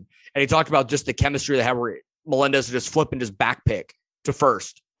Wilmington. And he talked about just the chemistry they had where Melendez would just flip and just back pick to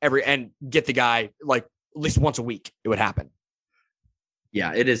first and get the guy like at least once a week. It would happen.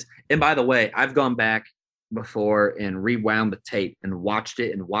 Yeah, it is. And by the way, I've gone back before and rewound the tape and watched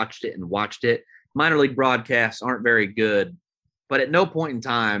it. Minor league broadcasts aren't very good, but at no point in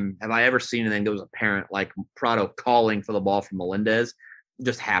time have I ever seen anything that was apparent, like Prado calling for the ball from Melendez. It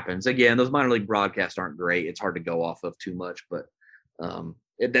just happens. Again, those minor league broadcasts aren't great. It's hard to go off of too much, but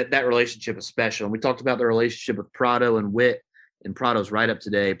that relationship is special. And we talked about the relationship with Prado and Witt, and Prado's write-up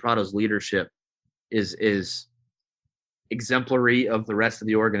today. Prado's leadership is exemplary of the rest of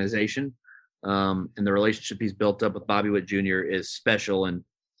the organization. And the relationship he's built up with Bobby Witt Jr. is special. And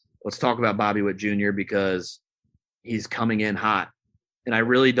let's talk about Bobby Witt Jr. because he's coming in hot. And I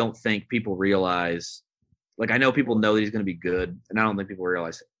really don't think people realize, like, I know people know that he's going to be good, and I don't think people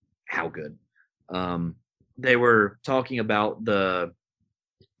realize how good. They were talking about the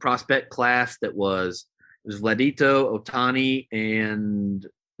prospect class that was Vladito, Ohtani, and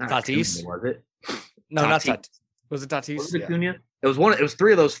Tatis. Was it? No, not Tatis. Was it Tatis? Was it Acuna? It was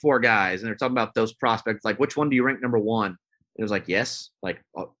three of those four guys, and they're talking about those prospects. Like, which one do you rank number one? It was like, yes, like,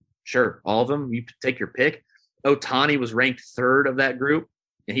 sure, all of them. You take your pick. Ohtani was ranked third of that group,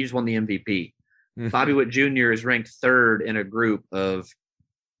 and he just won the MVP. Bobby Witt Jr. is ranked third in a group of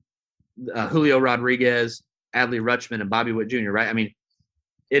Julio Rodriguez, Adley Rutschman, and Bobby Witt Jr., right? I mean,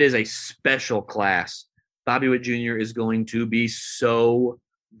 it is a special class. Bobby Witt Jr. is going to be so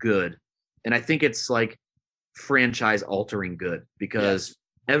good. And I think it's like franchise-altering good because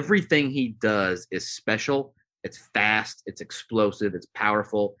everything he does is special. It's fast, it's explosive, it's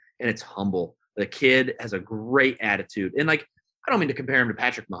powerful, and it's humble. The kid has a great attitude. And, like, I don't mean to compare him to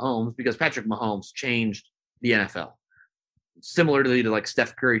Patrick Mahomes because Patrick Mahomes changed the NFL. Similarly to, like,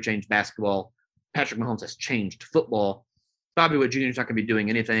 Steph Curry changed basketball, Patrick Mahomes has changed football. Bobby Witt Jr. is not going to be doing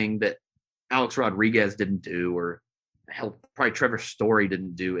anything that Alex Rodriguez didn't do, or hell, probably Trevor Story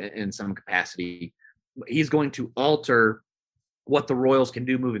didn't do in some capacity. He's going to alter what the Royals can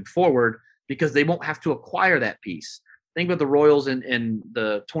do moving forward because they won't have to acquire that piece. Think about the Royals in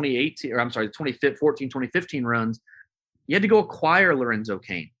the 2015 runs. You had to go acquire Lorenzo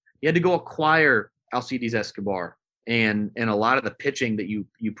Cain. You had to go acquire Alcides Escobar and a lot of the pitching that you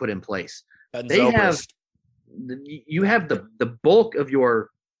put in place. You have the bulk of your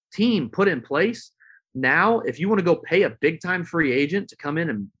team put in place. Now, if you want to go pay a big-time free agent to come in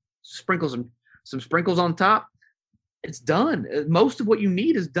and sprinkle some sprinkles on top, it's done. Most of what you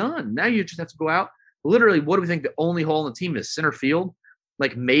need is done. Now you just have to go out. Literally, what do we think the only hole in the team is? Center field?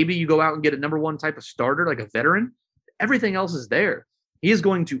 Like, maybe you go out and get a number one type of starter, like a veteran. Everything else is there. He is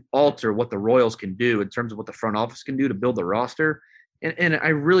going to alter what the Royals can do in terms of what the front office can do to build the roster. And I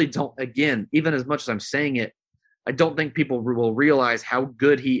really don't, again, even as much as I'm saying it, I don't think people will realize how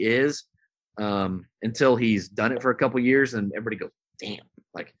good he is until he's done it for a couple of years and everybody goes, damn,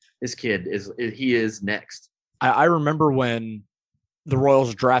 like, this kid is next. I remember when the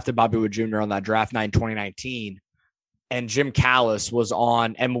Royals drafted Bobby Witt Jr. on that draft night in 2019, and Jim Callis was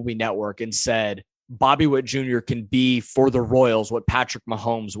on MLB Network and said, Bobby Witt Jr. can be for the Royals what Patrick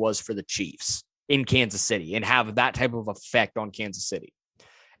Mahomes was for the Chiefs in Kansas City and have that type of effect on Kansas City.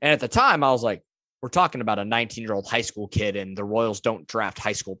 And at the time, I was like, we're talking about a 19-year-old high school kid, and the Royals don't draft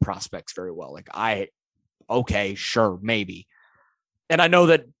high school prospects very well. Like, okay, sure, maybe. And I know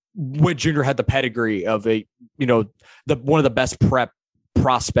that Witt Jr. had the pedigree of one of the best prep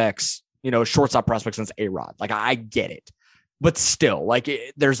prospects, shortstop prospects since A-Rod. Like, I get it. But still, like,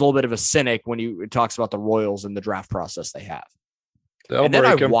 there's a little bit of a cynic when it talks about the Royals and the draft process they have. And then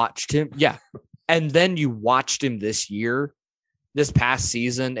I watched him. Yeah. And then you watched him this past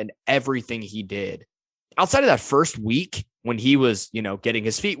season, and everything he did outside of that first week when he was, getting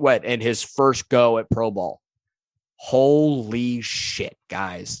his feet wet and his first go at pro ball. Holy shit,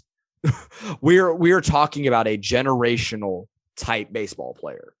 guys. We're talking about a generational type baseball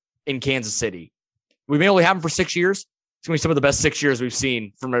player in Kansas City. We may only have him for 6 years. It's going to be some of the best 6 years we've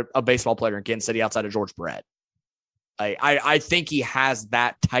seen from a baseball player in Kansas City outside of George Brett. I think he has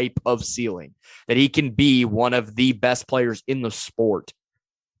that type of ceiling that he can be one of the best players in the sport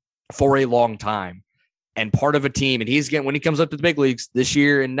for a long time and part of a team. And when he comes up to the big leagues this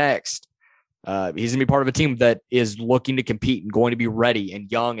year and next, He's going to be part of a team that is looking to compete and going to be ready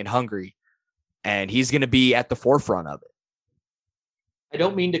and young and hungry. And he's going to be at the forefront of it. I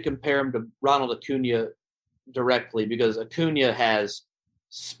don't mean to compare him to Ronald Acuna directly, because Acuna has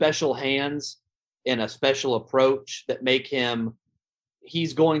special hands and a special approach that make him –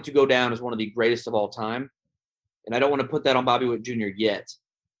 he's going to go down as one of the greatest of all time. And I don't want to put that on Bobby Witt Jr. yet.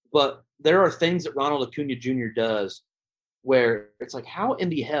 But there are things that Ronald Acuna Jr. does where it's like, how in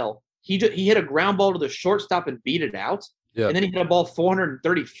the hell – he hit a ground ball to the shortstop and beat it out. Yeah. And then he hit a ball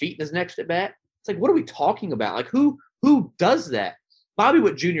 430 feet in his next at bat. It's like, what are we talking about? Like, who does that? Bobby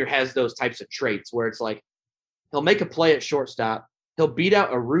Witt Jr. has those types of traits where it's like he'll make a play at shortstop. He'll beat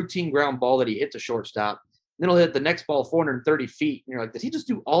out a routine ground ball that he hits a shortstop. Then he'll hit the next ball 430 feet. And you're like, did he just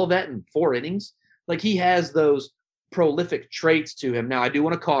do all of that in 4 innings? Like, he has those prolific traits to him. Now, I do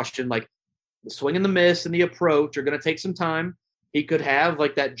want to caution, like, the swing and the miss and the approach are going to take some time. He could have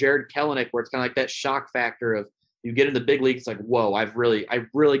like that Jared Kelenic where it's kind of like that shock factor of you get in the big league. It's like, whoa, I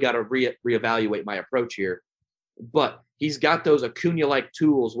really got to reevaluate my approach here. But he's got those Acuna-like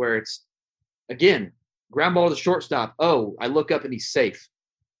tools where it's, again, ground ball to the shortstop. Oh, I look up and he's safe.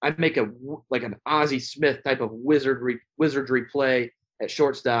 I make an Ozzie Smith type of wizardry play at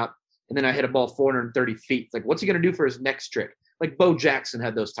shortstop, and then I hit a ball 430 feet. It's like, what's he going to do for his next trick? Like Bo Jackson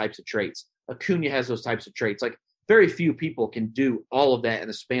had those types of traits. Acuna has those types of traits. Like, very few people can do all of that in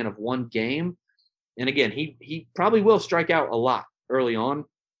the span of one game. And again, he probably will strike out a lot early on,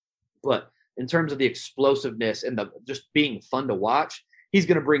 but in terms of the explosiveness and the just being fun to watch, he's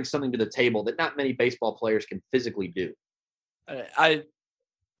going to bring something to the table that not many baseball players can physically do.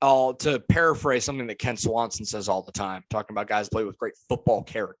 I'll to paraphrase something that Ken Swanson says all the time, talking about guys play with great football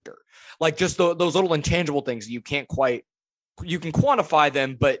character, like just those little intangible things you can quantify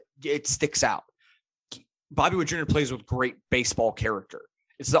them, but it sticks out. Bobby Witt Jr. plays with great baseball character.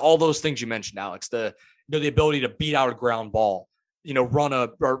 It's all those things you mentioned, Alex. The ability to beat out a ground ball, run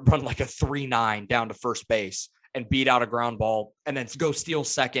like a 3-9 down to first base and beat out a ground ball, and then go steal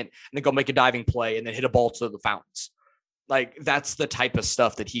second, and then go make a diving play, and then hit a ball to the fountains. Like, that's the type of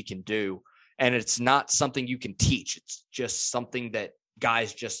stuff that he can do, and it's not something you can teach. It's just something that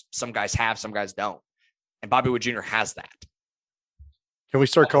some guys have, some guys don't, and Bobby Witt Jr. has that. Can we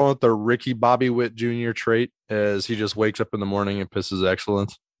start calling it the Ricky Bobby Witt Jr. trait, as he just wakes up in the morning and pisses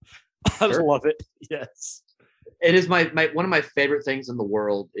excellence? I love it. Yes. It is my one of my favorite things in the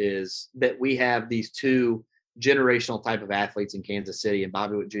world is that we have these two generational type of athletes in Kansas City, and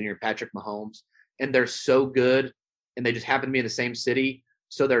Bobby Witt Jr. and Patrick Mahomes, and they're so good, and they just happen to be in the same city.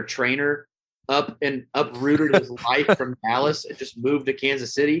 So their trainer uprooted his life from Dallas and just moved to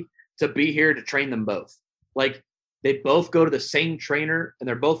Kansas City to be here to train them both. Like, they both go to the same trainer, and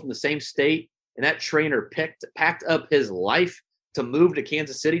they're both from the same state. And that trainer packed up his life to move to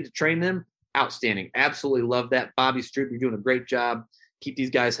Kansas City to train them. Outstanding. Absolutely love that. Bobby Stroop, you're doing a great job. Keep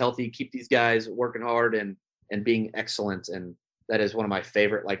these guys healthy. Keep these guys working hard and being excellent. And that is one of my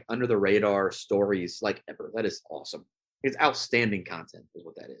favorite, like, under the radar stories, like, ever. That is awesome. It's outstanding content is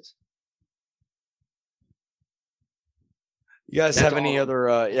what that is. You guys have any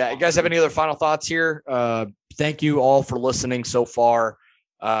other final thoughts here? Thank you all for listening so far.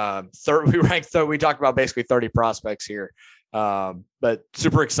 We talked about basically 30 prospects here. But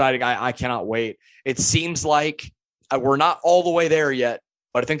super exciting. I cannot wait. It seems like we're not all the way there yet,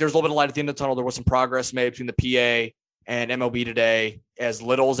 but I think there's a little bit of light at the end of the tunnel. There was some progress made between the PA and MLB today. As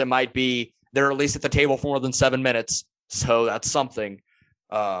little as it might be, they're at least at the table for more than 7 minutes. So that's something.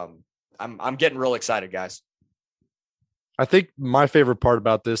 I'm getting real excited, guys. I think my favorite part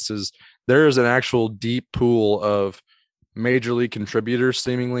about this is there is an actual deep pool of major league contributors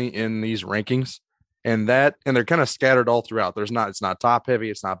seemingly in these rankings, and they're kind of scattered all throughout. It's not top heavy.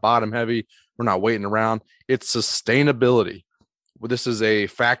 It's not bottom heavy. We're not waiting around. It's sustainability. This is a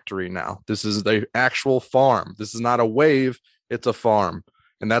factory now. This is the actual farm. This is not a wave. It's a farm.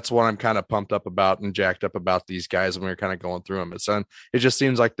 And that's what I'm kind of pumped up about and jacked up about these guys when we were kind of going through them. It just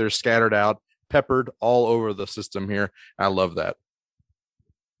seems like they're scattered out, peppered all over the system here. I love that.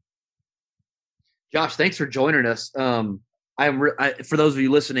 Josh, thanks for joining us. For those of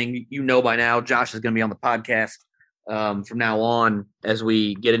you listening, by now, Josh is going to be on the podcast from now on as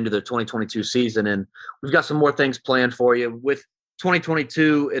we get into the 2022 season. And we've got some more things planned for you with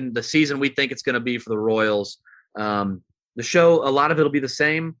 2022 and the season we think it's going to be for the Royals. The show, a lot of it will be the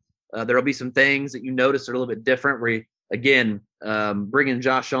same. There'll be some things that you notice are a little bit different. Bringing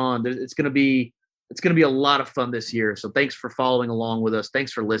Josh on, it's going to be a lot of fun this year. So thanks for following along with us.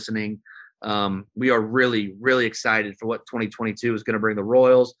 Thanks for listening. We are really, really excited for what 2022 is going to bring the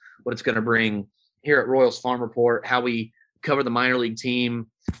Royals, what it's going to bring here at Royals Farm Report, how we cover the minor league team,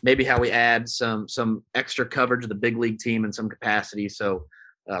 maybe how we add some extra coverage of the big league team in some capacity. So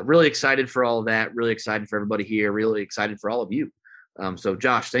really excited for all of that. Really excited for everybody here. Really excited for all of you. So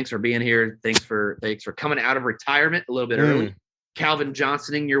Josh, thanks for being here. Thanks for coming out of retirement a little bit early. Calvin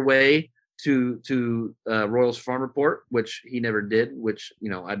Johnsoning your way to Royals Farm Report, which he never did, which,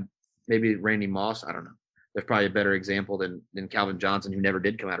 maybe Randy Moss. I don't know. There's probably a better example than Calvin Johnson, who never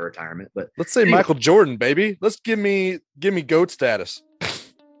did come out of retirement. But let's say Michael Jordan, baby. Let's give me GOAT status.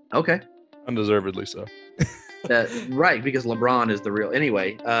 Okay. Undeservedly so. Right, because LeBron is the real.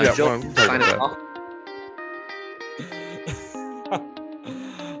 Anyway, Joe, sign us off.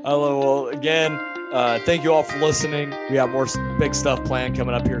 Well, again, thank you all for listening. We have more big stuff planned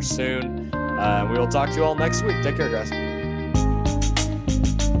coming up here soon. We will talk to you all next week. Take care, guys.